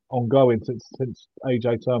ongoing since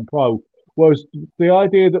AJ turned pro. Whereas the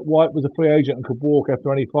idea that White was a free agent and could walk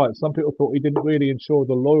after any fight, some people thought he didn't really ensure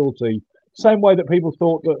the loyalty. Same way that people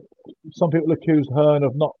thought that some people accused Hearn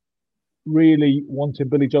of not really wanting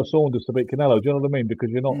Billy Joe Saunders to beat Canelo. Do you know what I mean? Because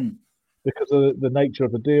you're not because of the nature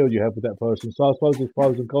of the deal you have with that person. So I suppose there's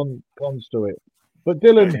pros and cons to it. But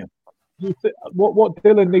Dylan, what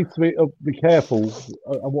Dylan needs to be careful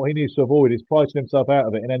and what he needs to avoid is pricing himself out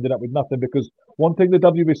of it and ending up with nothing. Because one thing the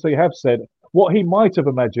WBC have said, what he might have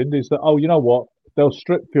imagined is that, you know what, they'll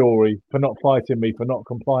strip Fury for not fighting me, for not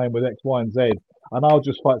complying with X, Y, and Z, and I'll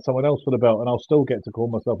just fight someone else for the belt, and I'll still get to call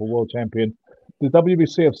myself a world champion. The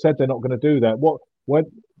WBC have said they're not going to do that.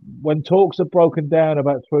 When talks have broken down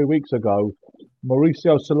about 3 weeks ago,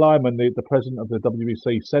 Mauricio Sulaiman, the president of the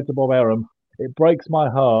WBC, said to Bob Arum, "It breaks my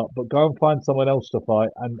heart, but go and find someone else to fight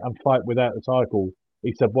and fight without the title."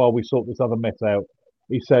 He said, "While we sort this other mess out."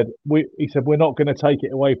 He said, "We're not going to take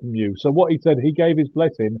it away from you." So what he said, he gave his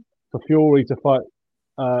blessing for Fury to fight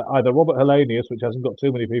either Robert Helenius, which hasn't got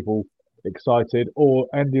too many people excited, or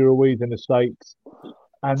Andy Ruiz in the States.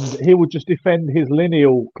 And he would just defend his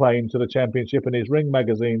lineal claim to the championship and his Ring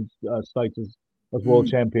Magazine status as world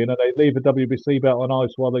champion, and they leave the WBC belt on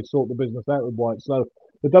ice while they sort the business out with White. So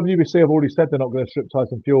the WBC have already said they're not going to strip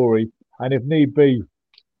Tyson Fury, and if need be,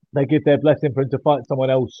 they give their blessing for him to fight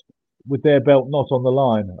someone else with their belt not on the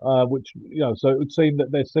line. So it would seem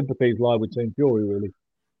that their sympathies lie with Team Fury, really.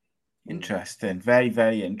 Interesting, very,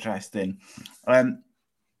 very interesting.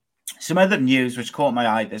 Some other news which caught my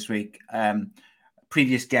eye this week.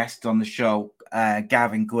 Previous guest on the show,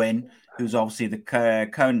 Gavin Gwynn, who's obviously the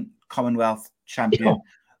current Commonwealth champion,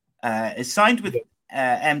 is signed with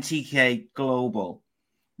MTK Global.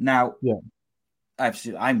 Now,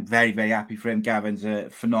 I'm very, very happy for him. Gavin's a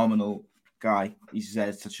phenomenal guy. He's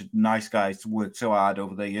such a nice guy. He's worked so hard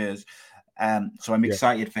over the years. So I'm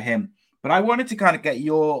excited for him. But I wanted to kind of get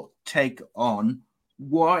your take on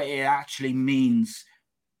what it actually means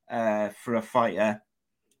for a fighter.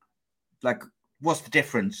 Like, what's the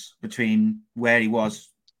difference between where he was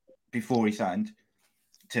before he signed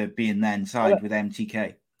to being then signed with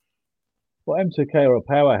MTK? Well, MTK are a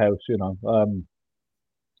powerhouse,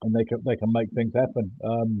 and they can make things happen.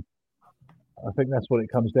 I think that's what it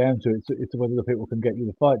comes down to. It's whether the people can get you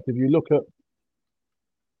the fights. If you look at,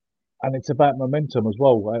 and it's about momentum as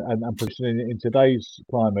well, and pushing in today's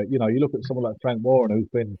climate. You look at someone like Frank Warren,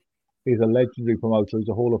 he's a legendary promoter, he's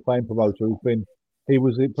a Hall of Fame promoter, he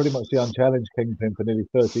was pretty much the unchallenged kingpin for nearly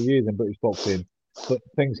 30 years in British boxing. But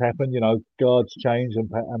things happen, guards change and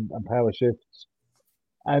power shifts.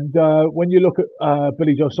 And when you look at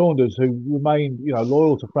Billy Joe Saunders, who remained,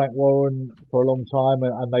 loyal to Frank Warren for a long time,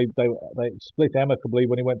 and they split amicably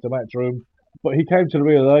when he went to Matchroom, but he came to the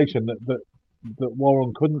realization that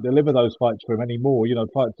Warren couldn't deliver those fights for him anymore.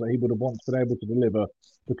 Fights that he would have once been able to deliver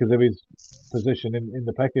because of his position in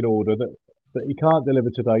the pecking order that he can't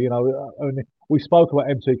deliver today. We spoke about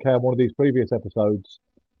MTK on one of these previous episodes.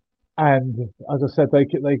 And as I said,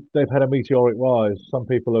 they've had a meteoric rise. Some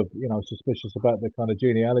people are, suspicious about the kind of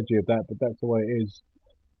genealogy of that, but that's the way it is.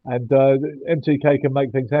 And MTK can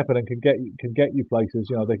make things happen and can get you places.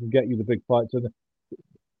 They can get you the big fights, and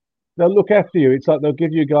they'll look after you. It's like they'll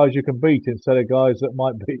give you guys you can beat instead of guys that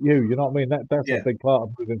might beat you. You know what I mean? That's a big part of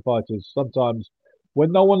moving fighters. Sometimes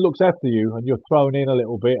when no one looks after you and you're thrown in a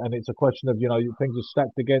little bit, and it's a question of things are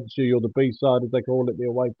stacked against you. You're the B side, as they call it, the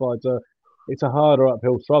away fighter. It's a harder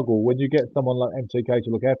uphill struggle when you get someone like MTK to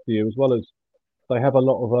look after you, as well as they have a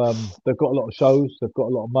lot of they've got a lot of shows, they've got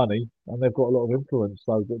a lot of money, and they've got a lot of influence.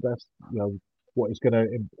 So that's what is going to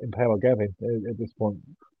empower Gavin at this point.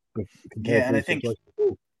 And I think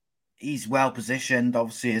he's well positioned,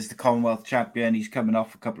 obviously, as the Commonwealth champion. He's coming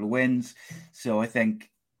off a couple of wins, so I think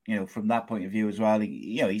from that point of view as well,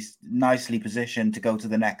 he's nicely positioned to go to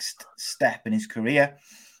the next step in his career.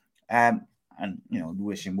 And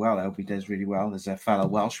wish him well. I hope he does really well as a fellow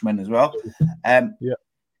Welshman as well.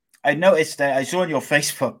 I noticed that I saw on your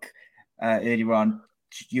Facebook earlier on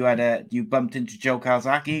you bumped into Joe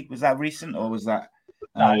Calzaghe. Was that recent or was that?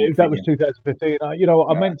 No, that was 2015.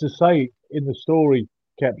 I meant to say in the story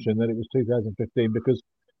caption that it was 2015 because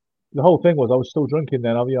the whole thing was I was still drinking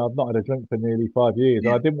then. I've not had a drink for nearly 5 years,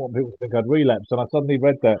 and I didn't want people to think I'd relapsed. And I suddenly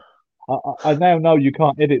read that. I now know you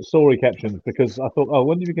can't edit story captions because I thought, I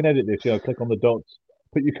wonder if you can edit this. Click on the dots,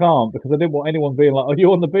 but you can't because I didn't want anyone being like, "Are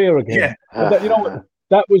you on the beer again?" Yeah.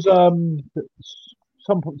 That was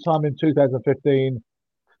sometime in 2015,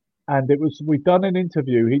 and we'd done an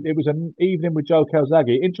interview. It was an evening with Joe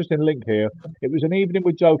Calzaghe. Interesting link here. It was an evening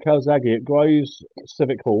with Joe Calzaghe at Grays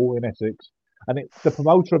Civic Hall in Essex, and the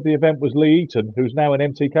promoter of the event was Lee Eaton, who's now an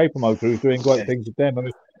MTK promoter, who's doing great things with them.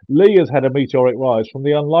 Lee has had a meteoric rise from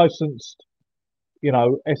the unlicensed,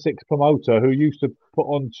 Essex promoter who used to put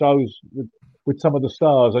on shows with some of the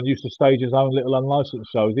stars and used to stage his own little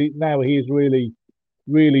unlicensed shows. Now he is really,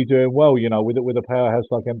 really doing well, with a powerhouse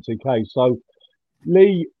like MTK. So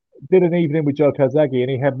Lee did an evening with Joe Calzaghe and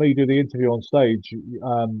he had me do the interview on stage.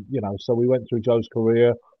 So we went through Joe's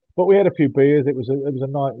career, but we had a few beers. It was a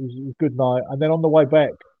good night. And then on the way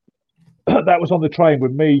back, that was on the train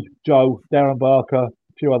with me, Joe, Darren Barker,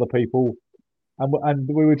 few other people, and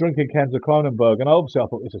we were drinking cans of Kronenberg, and obviously I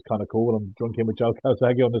thought this is kind of cool. I'm drinking with Joe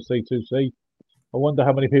Calzaghe on the C2C, I wonder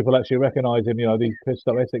how many people actually recognise him. These pissed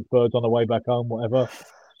up Essex birds on the way back home, whatever.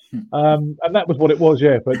 And that was what it was,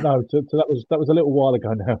 yeah. But no, that was a little while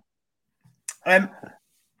ago now.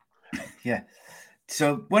 Yeah.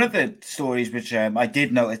 So one of the stories which I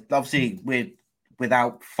did notice, obviously we're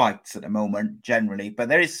without fights at the moment generally, but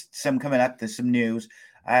there is some coming up. There's some news.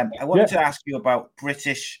 I wanted to ask you about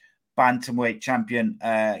British bantamweight champion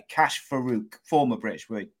Kash Farouk, former British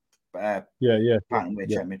bantamweight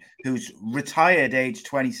champion, who's retired age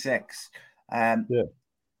 26. It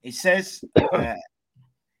says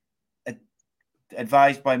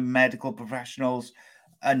advised by medical professionals,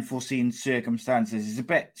 unforeseen circumstances. Is a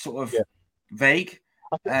bit sort of vague.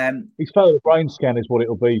 He's failed a brain scan is what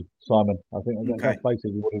it'll be, Simon. I think that's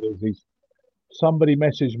basically what it is. Somebody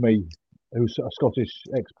messaged me, who's a Scottish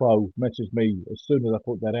ex-pro, messaged me as soon as I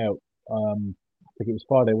put that out. I think it was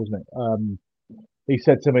Friday, wasn't it? He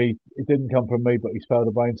said to me, it didn't come from me, but he's failed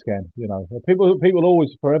a brain scan. People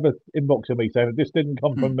always forever inboxing me saying, this didn't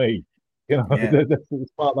come from me. That's part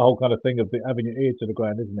of the whole kind of thing of having your ear to the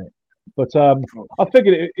ground, isn't it? But I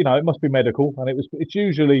figured it must be medical, and it's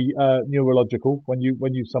usually neurological when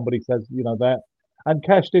somebody says that. And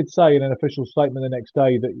Cash did say in an official statement the next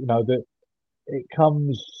day that that it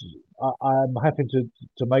comes. I'm having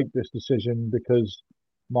to make this decision because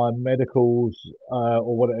my medicals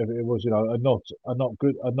or whatever it was, are not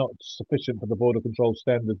good, are not sufficient for the border control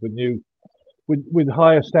standards with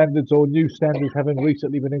higher standards or new standards having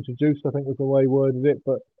recently been introduced. I think was the way he worded it,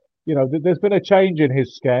 but. There's been a change in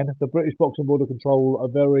his scan. The British Boxing Border Control are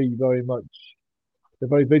very, very much, they're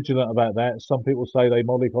very vigilant about that. Some people say they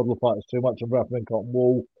mollycoddle fighters too much and wrap them in cotton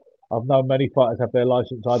wool. I've known many fighters have their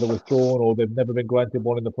license either withdrawn or they've never been granted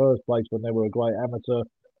one in the first place when they were a great amateur,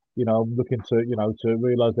 looking to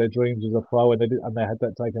realise their dreams as a pro, and they had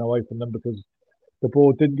that taken away from them because the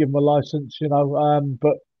board didn't give them a license,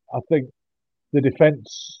 but I think the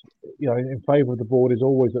defence, in favour of the board is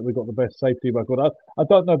always that we've got the best safety record. I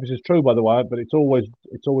don't know if this is true, by the way, but it's always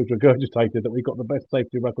regurgitated that we've got the best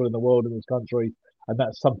safety record in the world in this country, and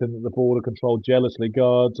that's something that the border control jealously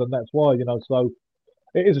guards, and that's why, so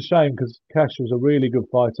it is a shame because Cash was a really good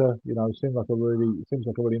fighter. Seems like a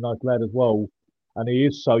really nice lad as well, and he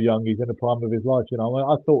is so young. He's in the prime of his life.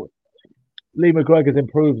 I thought Lee McGregor's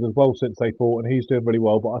improved as well since they fought, and he's doing really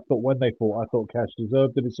well. But I thought when they fought, I thought Cash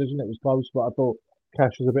deserved the decision. It was close, but I thought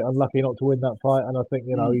Cash was a bit unlucky not to win that fight. And I think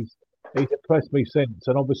he's impressed me since.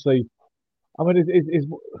 And obviously, I mean,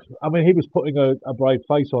 he was putting a brave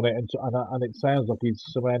face on it, and it sounds like he's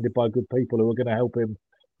surrounded by good people who are going to help him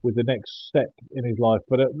with the next step in his life.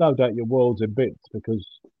 But no doubt your world's in bits because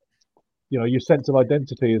your sense of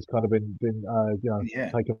identity has kind of been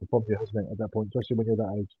taken from you, hasn't it? At that point, especially when you're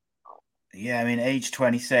that age. Yeah, I mean, age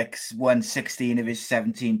 26, won 16 of his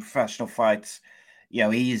 17 professional fights.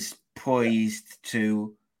 He is poised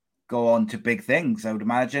to go on to big things, I would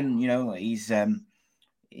imagine. He's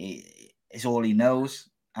it's all he knows.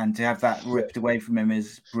 And to have that ripped away from him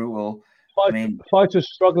is brutal. Fighters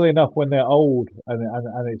struggle enough when they're old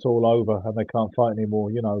and it's all over and they can't fight anymore.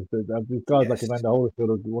 These guys like Evander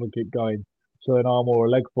Holyfield want to keep going so an arm or a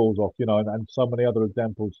leg falls off, and so many other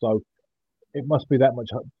examples. So it must be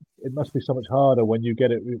so much harder when you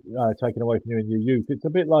get it taken away from you in your youth. It's a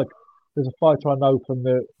bit like there's a fighter I know from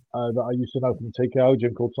that I used to know from the TKO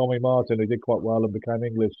gym called Tommy Martin who did quite well and became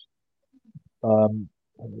English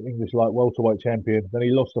light welterweight champion. Then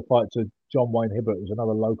he lost the fight to John Wayne Hibbert, who's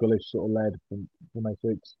another localish sort of lad from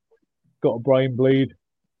Essex. Got a brain bleed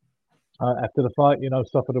after the fight,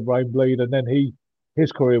 suffered a brain bleed, and then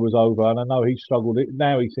his career was over. And I know he struggled.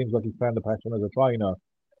 Now he seems like he's found a passion as a trainer.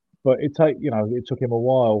 But it took him a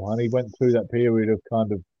while, and he went through that period of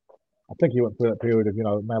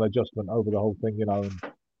maladjustment over the whole thing, and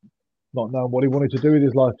not knowing what he wanted to do with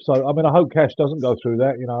his life. So, I mean, I hope Cash doesn't go through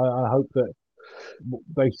that. I hope that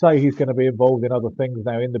they say he's going to be involved in other things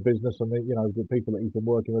now in the business, and the people that he's been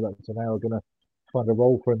working with up to now are going to find a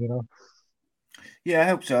role for him. Yeah, I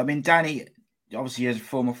hope so. I mean, Danny, obviously, as a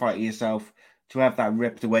former fighter yourself, to have that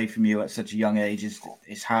ripped away from you at such a young age is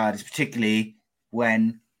hard. It's particularly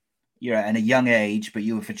when you're at a young age, but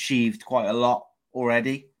you have achieved quite a lot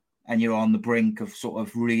already, and you're on the brink of sort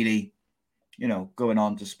of really, going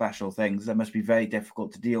on to special things. That must be very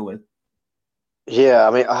difficult to deal with. Yeah,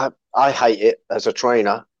 I mean, I hate it as a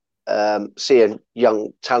trainer, seeing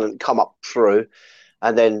young talent come up through,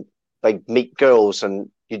 and then they meet girls, and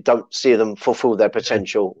you don't see them fulfill their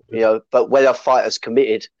potential. But when a fighter's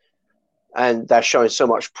committed, and they're showing so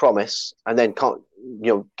much promise, and then can't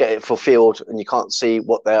get it fulfilled, and you can't see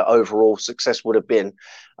what their overall success would have been.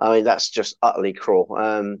 I mean, that's just utterly cruel.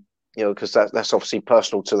 because that's obviously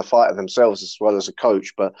personal to the fighter themselves as well as a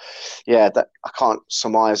coach. But yeah, that I can't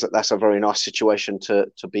surmise that that's a very nice situation to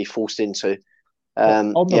be forced into.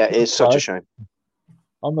 It's such a shame.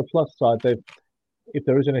 On the plus side, if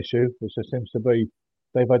there is an issue, which there seems to be,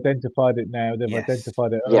 they've identified it now. They've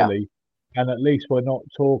identified it early, and at least we're not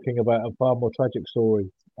talking about a far more tragic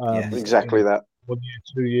story. Exactly that. 1 year,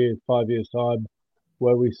 2 years, 5 years time,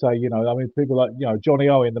 where we say, people like Johnny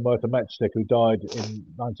Owen, the Merthyr Matchstick, who died in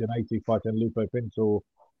 1980 fighting Lupe Pintor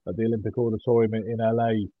at the Olympic Auditorium in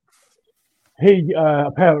LA. He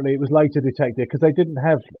apparently it was later detected because they didn't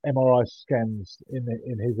have MRI scans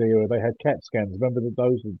in his era. They had CAT scans. Remember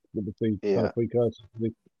those with the kind of precursors to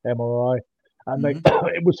the MRI, and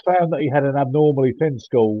it was found that he had an abnormally thin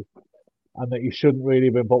skull, and that he shouldn't really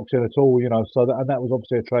have been boxing at all. So that was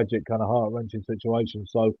obviously a tragic kind of heart wrenching situation.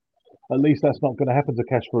 So at least that's not going to happen to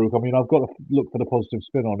Cash Farouk. I mean, I've got to look for the positive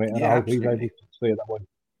spin on it, and I hope he's able to see it that way.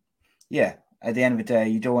 Yeah, at the end of the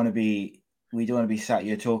day, we don't want to be sat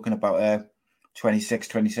here talking about a 26,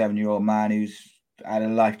 27-year-old man who's had a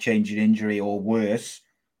life-changing injury or worse,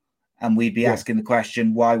 and we'd be asking the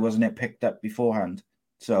question, why wasn't it picked up beforehand?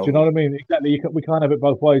 So, do you know what I mean? Exactly. We can't have it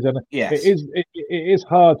both ways, and it is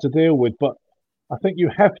hard to deal with. But I think you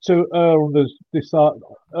have to err on the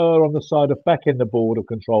side of backing the board of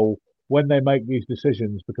control when they make these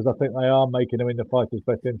decisions, because I think they are making them in the fighter's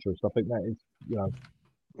best interest. I think that is,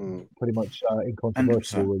 pretty much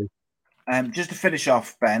incontrovertible, really. Just to finish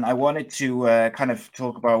off, Ben, I wanted to kind of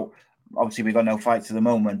talk about, obviously we've got no fights at the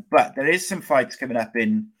moment, but there is some fights coming up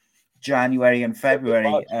in January and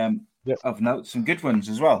February of note, some good ones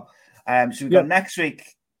as well. So we've got next week,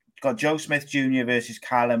 got Joe Smith Jr. versus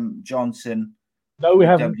Callum Johnson. No, we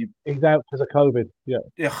haven't. He's out because of COVID.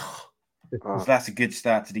 So that's a good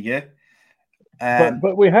start to the year.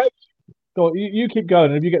 But we have. Go, you keep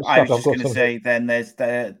going. If you get stuck, I was just going to say, then there's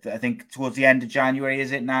I think towards the end of January,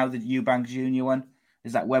 is it now, the Eubank Jr. one?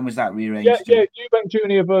 When was that rearranged? Eubank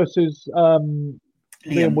Jr. versus Liam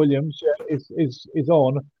Williams is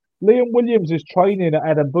on. Liam Williams is training at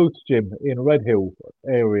Adam Booth's gym in Red Hill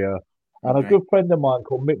area. And a good friend of mine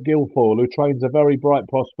called Mick Guilfoyle, who trains a very bright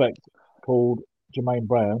prospect called Jermaine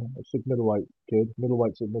Brown, a middleweight kid,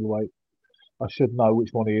 middleweight's at middleweight. I should know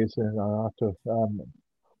which one he is, and I have to,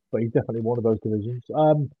 but he's definitely one of those divisions.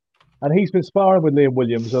 And he's been sparring with Liam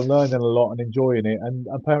Williams and learning a lot and enjoying it. And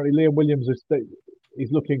apparently Liam Williams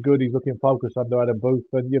he's looking good. He's looking focused under Adam Booth,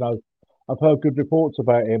 and I've heard good reports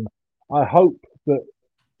about him. I hope that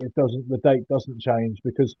the date doesn't change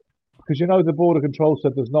because the border control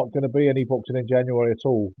said there's not going to be any boxing in January at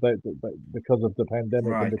all because of the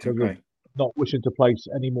pandemic and because of not wishing to place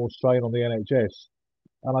any more strain on the NHS.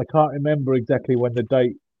 And I can't remember exactly when the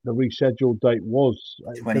rescheduled date was.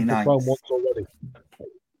 29th. Once already.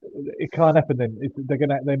 It can't happen then.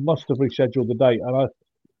 They must have rescheduled the date, and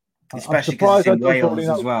especially because it's in Wales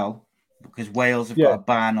as well, because Wales have got a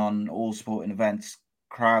ban on all sporting events,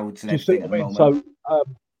 crowds, and everything at the moment.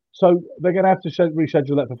 So they're going to have to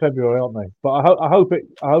reschedule that for February, aren't they? But I hope it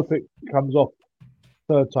comes off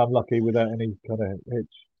third time lucky without any kind of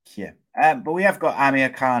hitch. Yeah. But we have got Amir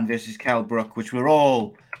Khan versus Kell Brook, which we're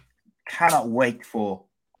all cannot wait for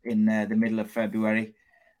in the middle of February.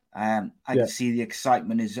 I can see the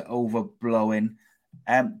excitement is overblowing.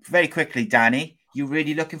 Very quickly, Danny, you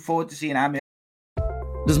really looking forward to seeing Amir?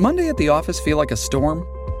 Does Monday at the office feel like a storm?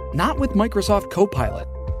 Not with Microsoft Copilot.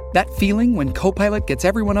 That feeling when Copilot gets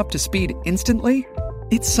everyone up to speed instantly?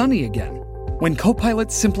 It's sunny again. When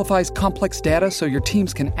Copilot simplifies complex data so your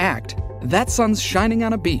teams can act, that sun's shining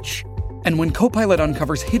on a beach. And when Copilot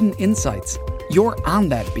uncovers hidden insights, you're on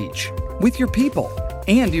that beach with your people,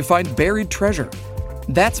 and you find buried treasure.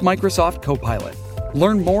 That's Microsoft Copilot.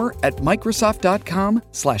 Learn more at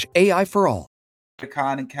Microsoft.com/AI for all.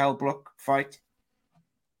 Khan and Kell Brook fight?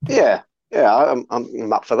 Yeah, I'm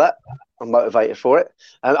up for that. I'm motivated for it.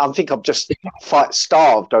 And I think I'm just fight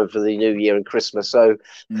starved over the New Year and Christmas. So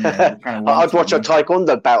I'd watch a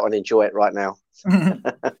Taekwondo bout and enjoy it right now.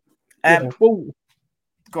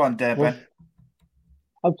 Go on, Devin.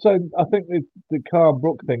 I'd say I think the Khan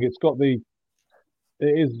Brook thing. It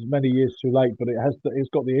is many years too late, but it's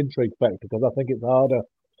got the intrigue factor because I think it's harder.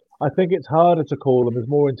 I think it's harder to call them. There's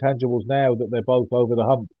more intangibles now that they're both over the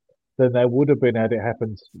hump than there would have been had it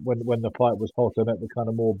happened when the fight was hot and at the kind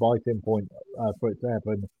of more biting point for it to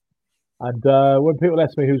happen. And when people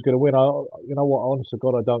ask me who's going to win, you know what? Honest to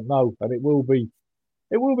God, I don't know. And it will be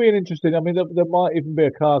an interesting. I mean, there might even be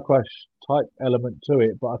a car crash type element to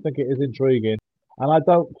it, but I think it is intriguing. And I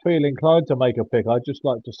don't feel inclined to make a pick. I just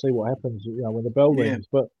like to see what happens, when the bell rings.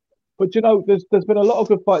 But But there's been a lot of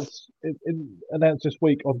good fights announced this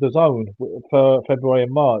week on DAZN for February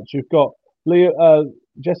and March. You've got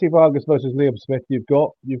Jesse Vargas versus Liam Smith. You've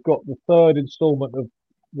got the third instalment of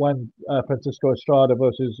Juan Francisco Estrada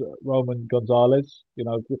versus Roman Gonzalez.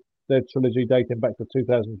 Their trilogy dating back to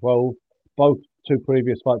 2012. Both two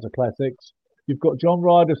previous fights are classics. You've got John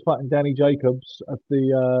Ryder's fighting Danny Jacobs at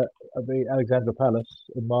the Alexandra Palace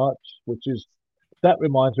in March, that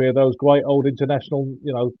reminds me of those great old international,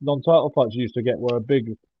 non-title fights you used to get, where a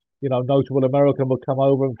big, notable American would come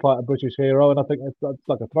over and fight a British hero, and I think that's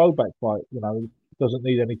like a throwback fight. Doesn't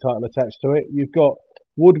need any title attached to it. You've got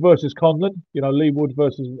Wood versus Conlon. Lee Wood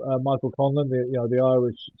versus Michael Conlon, the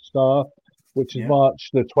Irish star, which is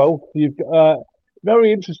March the 12th. You've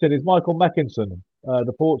very interesting is Michael Mackinson,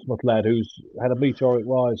 the Portsmouth lad who's had a meteoric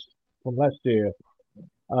rise from last year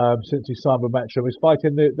since he signed with Matchroom. He's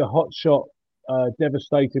fighting the hotshot,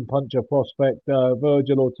 devastating puncher prospect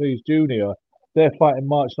Virgil Ortiz Jr. They're fighting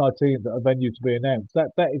March 19th at a venue to be announced.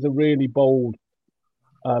 That is a really bold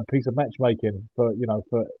piece of matchmaking for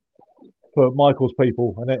Michael's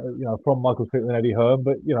people and from Michael's people and Eddie Hearn.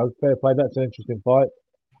 But fair play, that's an interesting fight.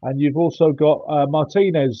 And you've also got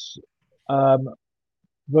Martinez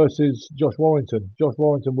versus Josh Warrington. Josh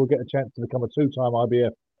Warrington will get a chance to become a two-time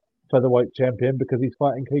IBF featherweight champion because he's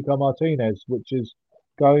fighting Kiko Martinez, which is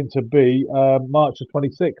going to be March the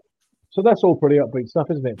 26th. So that's all pretty upbeat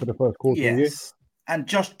stuff, isn't it, for the first quarter of the year? And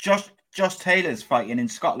Josh Taylor's fighting in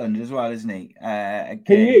Scotland as well, isn't he?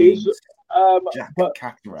 He is. Jack but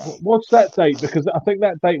Catterall. What's that date? Because I think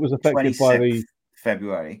that date was affected by the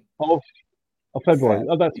February. Of February.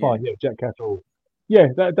 Oh, that's fine. Yeah, Jack Catterall. Yeah,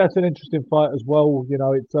 that's an interesting fight as well.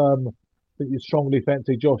 It's I think you strongly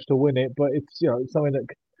fancy Josh to win it, but it's it's something that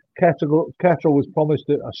Catterall was promised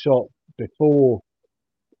a shot before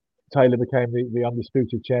Taylor became the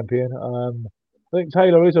undisputed champion. I think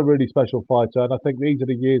Taylor is a really special fighter, and I think these are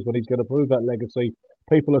the years when he's going to prove that legacy.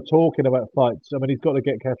 People are talking about fights. I mean, he's got to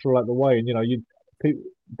get Catterall out of the way, and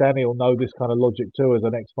Danny will know this kind of logic too as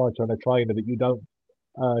an ex-fighter and a trainer, that you don't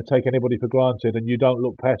take anybody for granted, and you don't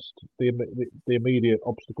look past the immediate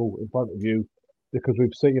obstacle in front of you, because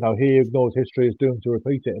we've seen, he ignores history, is doomed to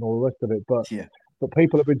repeat it, and all the rest of it. But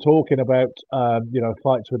people have been talking about,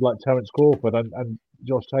 fights with like Terence Crawford, and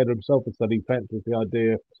Josh Taylor himself has said he fancies the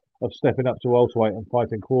idea of stepping up to welterweight and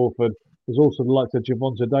fighting Crawford. There's also the likes of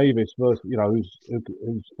Javonta Davis versus,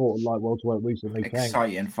 who's fought at light welterweight recently.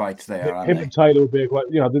 Exciting fights there. Him and Taylor would be a great.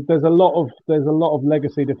 There's a lot of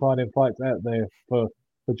legacy defining fights out there for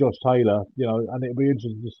Josh Taylor. And it'll be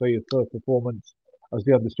interesting to see his first performance as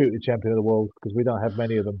the undisputed champion of the world, because we don't have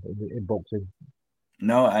many of them in boxing.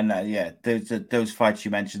 No, and those fights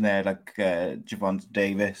you mentioned there, like Javonta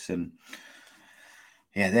Davis, and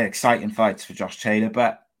they're exciting fights for Josh Taylor.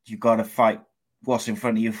 But you've got to fight what's in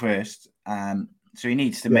front of you first. So he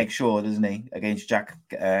needs to make sure, doesn't he, against Jack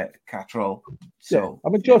Catterall. So I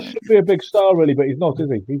mean, Josh should be a big star, really, but he's not, is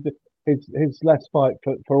he? His last fight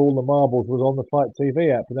for all the marbles was on the Fight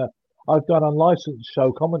TV app. Now, I've done unlicensed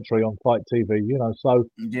show commentary on Fight TV, so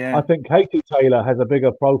I think Katie Taylor has a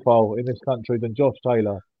bigger profile in this country than Josh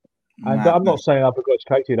Taylor. And I'm not saying I begrudge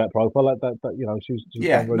Katie that profile. She's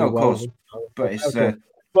done really well. Course. But it's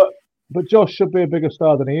but Josh should be a bigger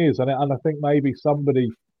star than he is, and I think maybe somebody,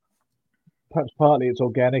 perhaps partly it's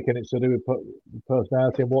organic and it's to do with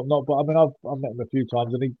personality and whatnot. But I mean, I've met him a few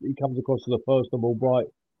times, and he comes across as a personable, bright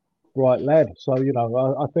lad. So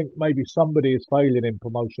I think maybe somebody is failing in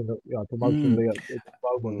promotionally at the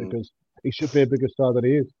moment, because he should be a bigger star than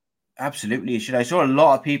he is. Absolutely, he should. I saw a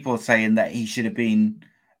lot of people saying that he should have been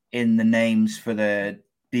in the names for the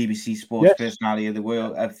BBC Sports Personality of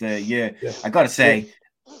the Year. I got to say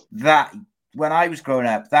that when I was growing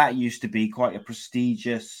up, that used to be quite a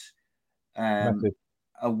prestigious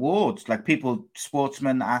awards. Like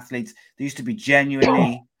sportsmen, athletes, they used to be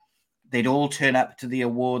genuinely. They'd all turn up to the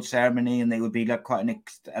award ceremony, and they would be like quite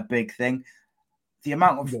a big thing. The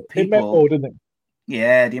amount of people, it meant more, didn't it?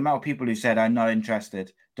 Yeah, the amount of people who said, "I'm not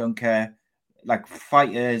interested, don't care," like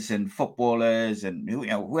fighters and footballers and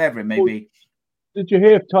whoever it may be. Did you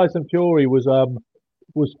hear if Tyson Fury was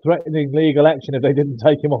threatening legal action if they didn't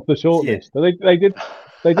take him off the shortlist? Yeah.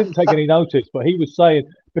 They didn't take any notice, but he was saying,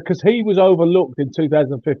 because he was overlooked in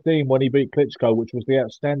 2015 when he beat Klitschko, which was the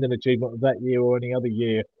outstanding achievement of that year or any other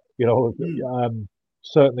year.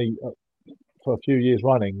 Certainly for a few years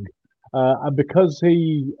running. And because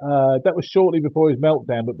that was shortly before his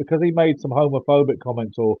meltdown, but because he made some homophobic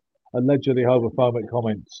comments, or allegedly homophobic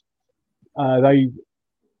comments, I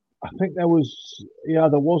think there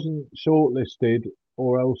wasn't shortlisted,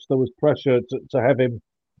 or else there was pressure to have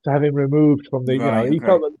him removed from the, he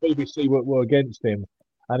felt that the BBC were against him.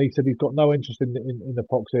 and he said he's got no interest in the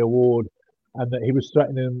Poxy Award, and that he was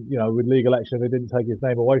threatening, with legal action if they didn't take his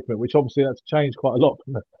name away from it. Which obviously that's changed quite a lot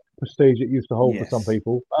from the prestige it used to hold for some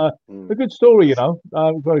people. A good story,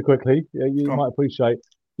 very quickly. You might appreciate.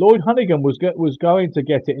 Lloyd Hunnigan was going to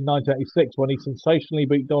get it in 1986 when he sensationally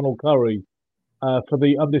beat Donald Curry for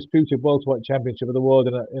the undisputed welterweight championship of the world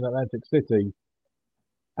in Atlantic City,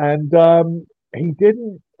 and he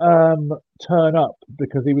didn't turn up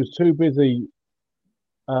because he was too busy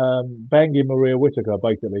banging Maria Whittaker,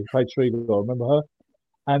 basically. Paige Striegel, remember her?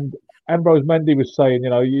 And Ambrose Mendy was saying,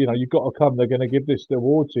 you've got to come. They're going to give this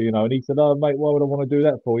award to you, and he said, "Oh, mate, why would I want to do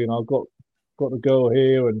that for? I've got the girl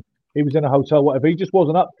here," and he was in a hotel, whatever. He just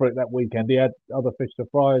wasn't up for it that weekend. He had other fish to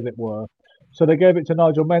fry, as it were. So they gave it to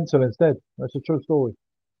Nigel Mansell instead. That's a true story.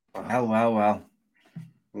 Well.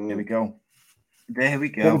 There we go. There we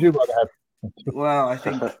go. What would you rather have? Well, I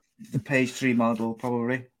think the page 3 model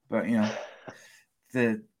probably, but you'd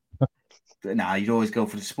always go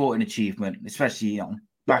for the sporting achievement, especially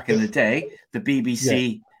back in the day. The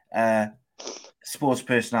BBC Sports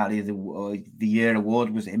Personality of the Year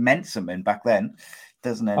award it meant something back then.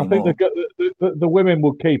 Doesn't anymore. I think the women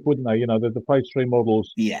would keep, wouldn't they? The page 3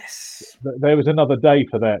 models. Yes. There was another day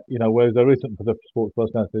for that, whereas there isn't for the Sports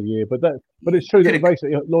Personality of the Year. But it's true that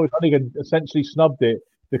basically Lloyd Hunnigan essentially snubbed it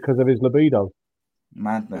because of his libido.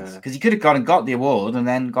 Madness. Because he could have gone and got the award and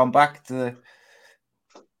then gone back to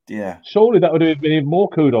Surely that would have been even more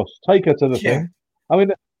kudos. Take her to the thing. I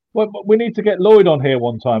mean, we need to get Lloyd on here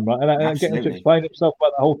one time, right? And get him to explain himself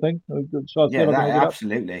about the whole thing.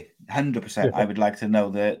 Absolutely. 100%. I would like to know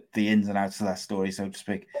the ins and outs of that story, so to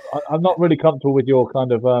speak. I'm not really comfortable with your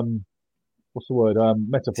kind of, what's the word,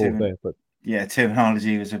 metaphor there. But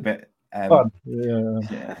terminology was a bit... fun.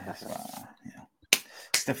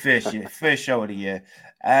 It's the first show of the year.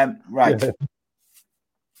 Right.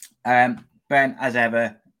 Ben, as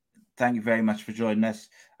ever, thank you very much for joining us.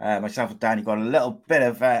 Myself and Danny got a little bit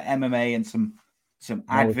of MMA and some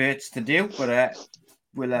adverts to do, but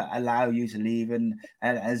we'll allow you to leave. And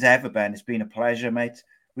as ever, Ben, it's been a pleasure, mate.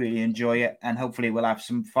 Really enjoy it, and hopefully we'll have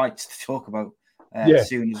some fights to talk about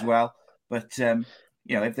soon as well. But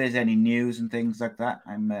if there's any news and things like that,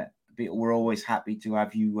 we're always happy to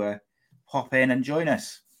have you pop in and join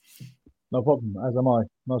us. No problem. As am I.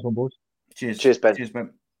 Nice one, boys. Cheers, Ben. Cheers, Ben.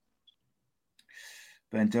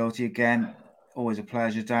 Ben Doty again. Always a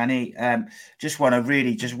pleasure, Danny. Just want to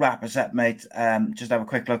really just wrap us up, mate. Just have a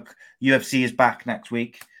quick look. UFC is back next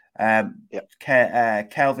week. Kelvin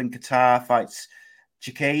Qatar fights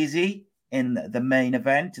Chikazi in the main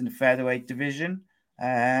event in the featherweight division.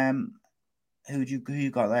 Who you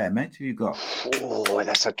got there, mate? Who you got? Oh,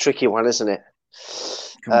 that's a tricky one, isn't it?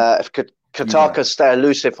 If Qatar can stay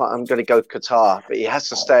elusive, I'm going to go Qatar, but he has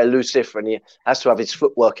to stay elusive and he has to have his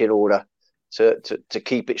footwork in order to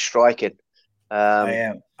keep it striking.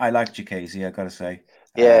 I like Chikazi, I got to say.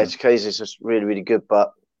 Chikazi is just really, really good,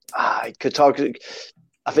 but Qatar,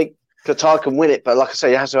 I think Qatar can win it, but like I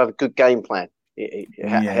say, he has to have a good game plan. He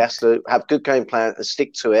has to have a good game plan and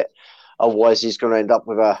stick to it. Otherwise, he's going to end up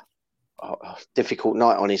with a difficult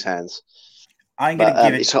night on his hands. I'm going to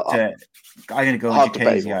give it to... I'm going to go with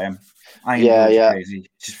Chikazi, I am. I'm going to go with Chikazi.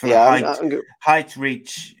 Just for the height,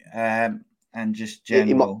 reach, and just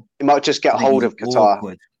general... He might just get hold of Qatar.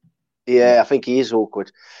 Awkward. Yeah, I think he is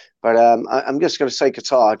awkward. But I'm just going to say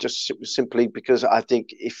Qatar, just simply because I think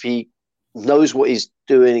if he knows what he's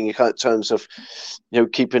doing in terms of,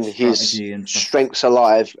 keeping his strengths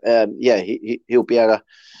alive, he'll be able to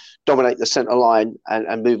dominate the centre line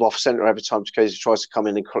and move off centre every time because he tries to come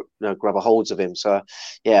in and grab a holds of him. So,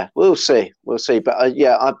 we'll see. But,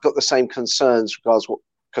 I've got the same concerns regards what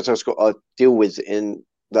Qatar's got to deal with in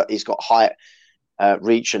that he's got height,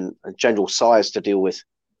 reach and general size to deal with.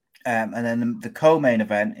 And then the co-main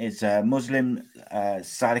event is Muslim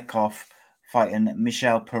Sadikov fighting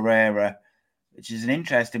Michel Pereira, which is an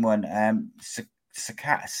interesting one.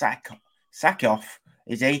 Sakov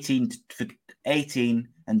is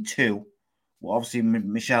 18-2. Well, obviously,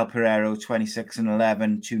 Michel Pereira,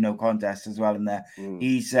 26-11, 2 no contests as well in there.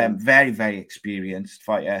 He's very, very experienced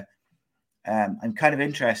fighter. I'm kind of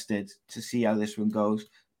interested to see how this one goes,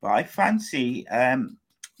 but I fancy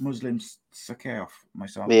Muslim Sakov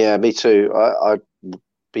myself. Yeah, me too. I'd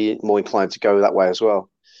be more inclined to go that way as well.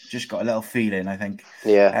 Just got a little feeling, I think.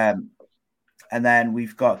 Yeah. And then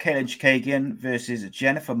we've got Caitlin Chikagian versus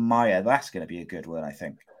Jennifer Maia. That's going to be a good one, I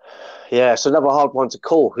think. Yeah, it's another hard one to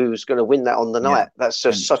call. Who's going to win that on the night? That's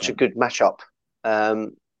just 100%. Such a good matchup.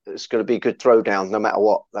 It's going to be a good throwdown, no matter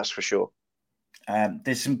what. That's for sure.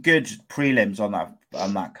 There's some good prelims on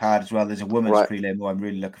that card as well. There's a women's prelim who I'm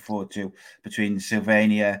really looking forward to between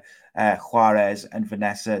Sylvania Juarez and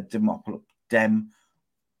Vanessa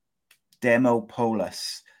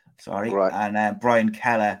Demopoulos. Sorry. Right. And Brian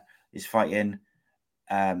Keller is fighting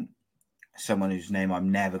someone whose name I'm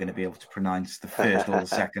never going to be able to pronounce the first or the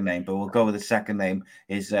second name, but we'll go with the second name,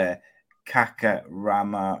 is Kaka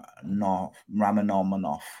Ramanomanov.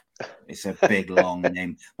 It's a big, long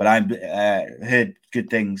name, but I've heard good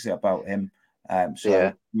things about him.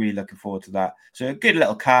 So really looking forward to that. So a good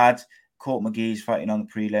little card. Court McGee's fighting on the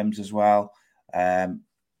prelims as well. And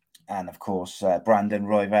of course, Brandon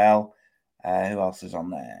Royval. Who else is on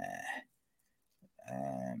there?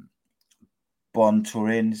 Bon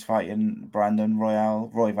Turin is fighting Brandon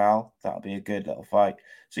Royval. That'll be a good little fight.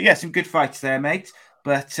 So yeah, some good fights there, mate.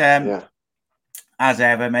 But as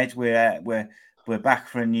ever, mate, we're back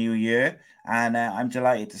for a new year, and I'm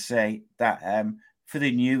delighted to say that for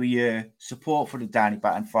the new year, support for the Danny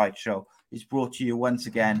Batten Fight Show is brought to you once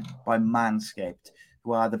again by Manscaped,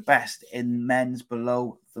 who are the best in men's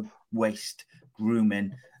below the waist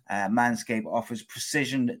grooming. Manscaped offers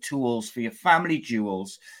precision tools for your family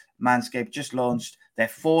jewels. Manscaped just launched their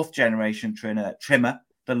 4th generation trimmer,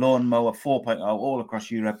 the Lawnmower 4.0, all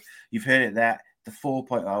across Europe. You've heard it there, the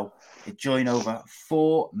 4.0. It joined over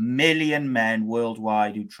 4 million men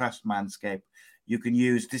worldwide who trust Manscaped. You can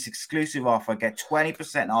use this exclusive offer, get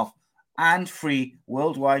 20% off and free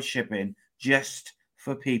worldwide shipping just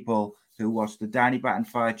for people who watch the Danny Batten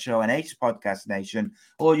Fight Show and Ace Podcast Nation.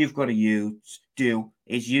 All you've got to do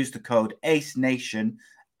is use the code ACENATION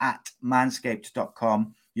at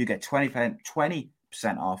manscaped.com. You get 20%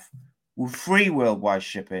 off with free worldwide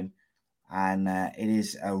shipping, and it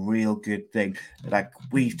is a real good thing. Like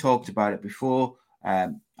we've talked about it before,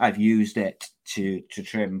 I've used it to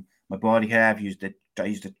trim my body hair. I used it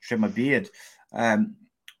to trim my beard.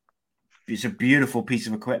 It's a beautiful piece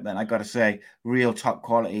of equipment, I got to say, real top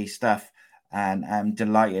quality stuff. And I'm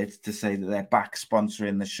delighted to say that they're back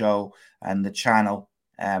sponsoring the show and the channel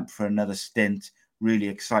for another stint. Really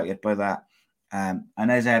excited by that. And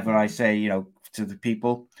as ever, I say, to the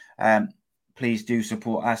people, please do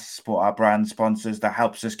support us, support our brand sponsors. That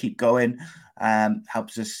helps us keep going,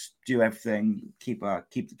 helps us do everything, keep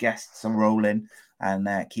the guests rolling, and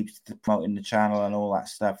keeps promoting the channel and all that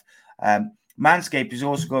stuff. Manscaped is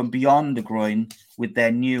also going beyond the groin with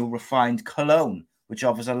their new refined cologne, which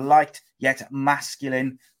offers a light yet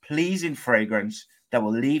masculine, pleasing fragrance that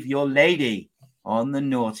will leave your lady on the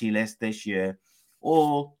naughty list this year.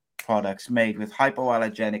 All products made with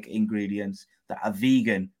hypoallergenic ingredients that are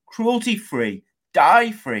vegan, cruelty-free,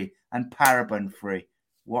 dye-free, and paraben-free.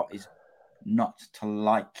 What is not to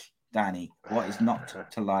like, Danny? What is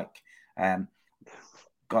not to like?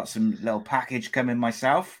 Got some little package coming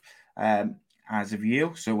myself as of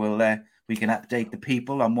you, so we can update the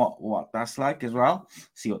people on what that's like as well.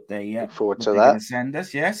 See what they're going to send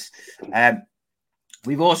us. Yes,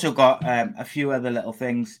 we've also got a few other little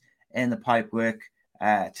things in the pipework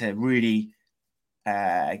to really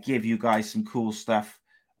give you guys some cool stuff.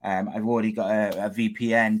 I've already got a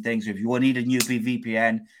VPN thing, so if you need a new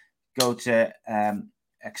VPN, go to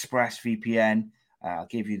ExpressVPN. I'll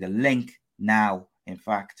give you the link now. In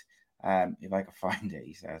fact, if I can find it,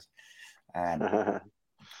 he says. I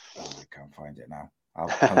can't find it now. I'll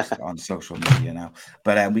post it on social media now.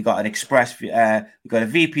 But we got an we've got a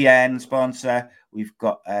VPN sponsor. We've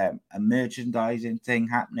got a merchandising thing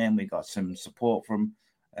happening. We got some support from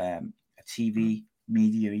a TV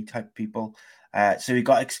media type people. So we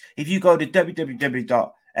got, if you go to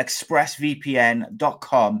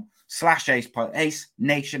www.expressvpn.com/Ace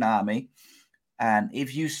Nation Army, and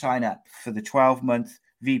if you sign up for the 12-month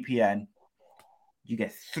VPN, you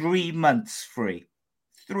get 3 months free.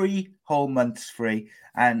 3 whole months free.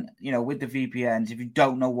 And, with the VPNs, if you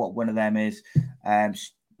don't know what one of them is,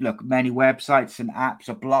 look, many websites and apps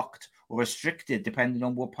are blocked or restricted depending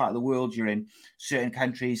on what part of the world you're in. Certain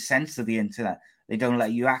countries censor the internet. They don't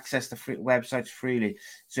let you access the websites freely.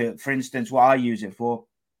 So, for instance, what I use it for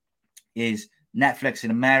is Netflix in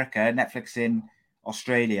America, Netflix in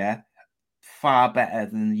Australia, far better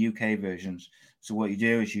than the UK versions. So what you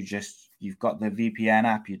do is you've got the VPN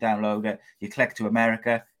app, you download it, you click to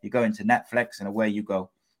America, you go into Netflix, and away you go.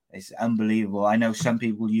 It's unbelievable. I know some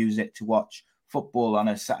people use it to watch football on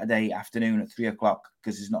a Saturday afternoon at 3:00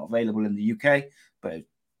 because it's not available in the UK, but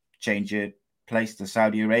change your place to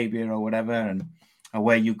Saudi Arabia or whatever, and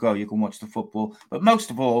away you go. You can watch the football. But most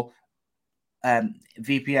of all,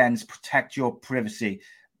 VPNs protect your privacy.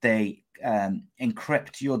 They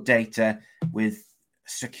encrypt your data with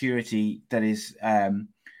security that is, I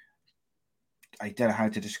don't know how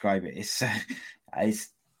to describe it. It's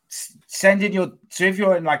sending your, so if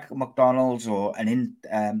you're in like McDonald's or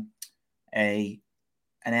a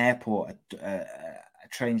an airport, a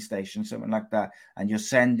train station, something like that, and you're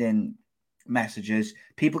sending messages,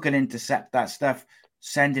 people can intercept that stuff.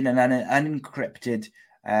 Sending an unencrypted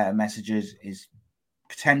messages is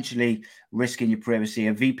potentially risking your privacy.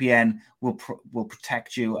 A VPN will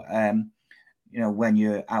protect you, when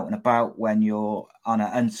you're out and about, when you're on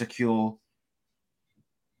an unsecure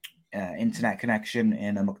internet connection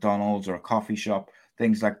in a McDonald's or a coffee shop,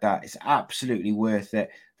 things like that. It's absolutely worth it.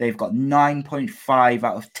 They've got 9.5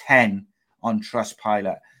 out of 10 on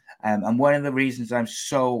Trustpilot. And one of the reasons I'm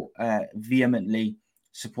so vehemently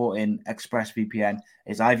supporting ExpressVPN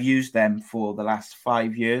is I've used them for the last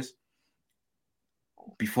 5 years.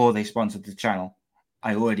 Before they sponsored the channel,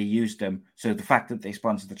 I already used them. So the fact that they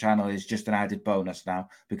sponsored the channel is just an added bonus now,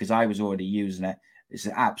 because I was already using it. It's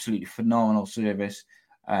an absolutely phenomenal service.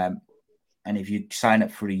 And if you sign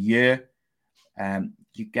up for a year,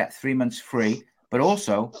 you get 3 months free. But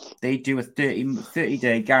also, they do a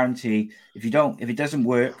 30-day guarantee. If it doesn't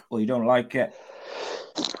work or you don't like it,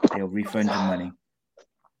 they'll refund your money.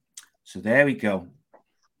 So there we go.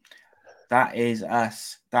 That is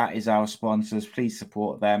us. That is our sponsors. Please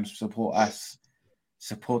support them. Support us.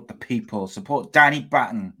 Support the people. Support Danny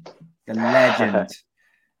Batten, the legend.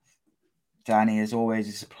 Danny, as always,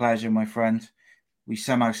 it's a pleasure, my friend. We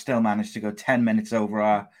somehow still managed to go 10 minutes over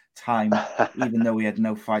our time, even though we had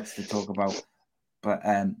no fights to talk about. But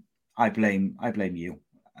I blame you.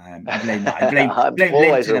 I blame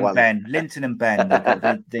Linton and Ben. Linton and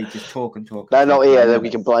Ben. They just talk and talk. They're not here, then we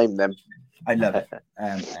can blame them. I love it.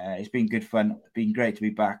 It's been good fun. It's been great to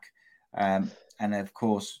be back. And of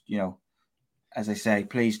course, as I say,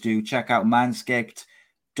 please do check out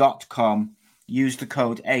manscaped.com. Use the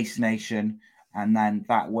code AceNation, and then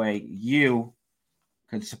that way you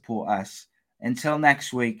can support us. Until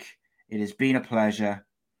next week, it has been a pleasure.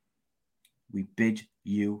 We bid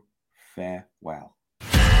you farewell.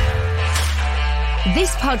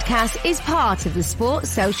 This podcast is part of the Sports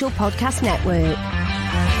Social Podcast Network.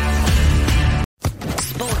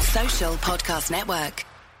 Sports Social Podcast Network.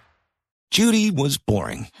 Judy was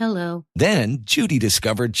boring. Hello. Then Judy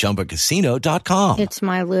discovered ChumbaCasino.com. It's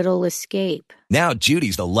my little escape. Now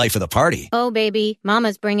Judy's the life of the party. Oh, baby,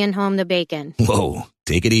 mama's bringing home the bacon. Whoa,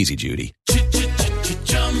 take it easy, Judy.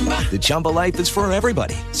 The Chumba life is for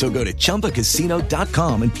everybody. So go to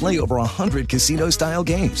ChumbaCasino.com and play over 100 casino-style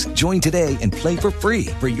games. Join today and play for free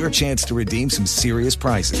for your chance to redeem some serious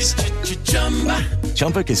prizes.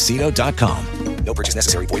 ChumbaCasino.com. No purchase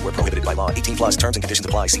necessary. Void where prohibited by law. 18+ terms and conditions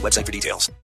apply. See website for details.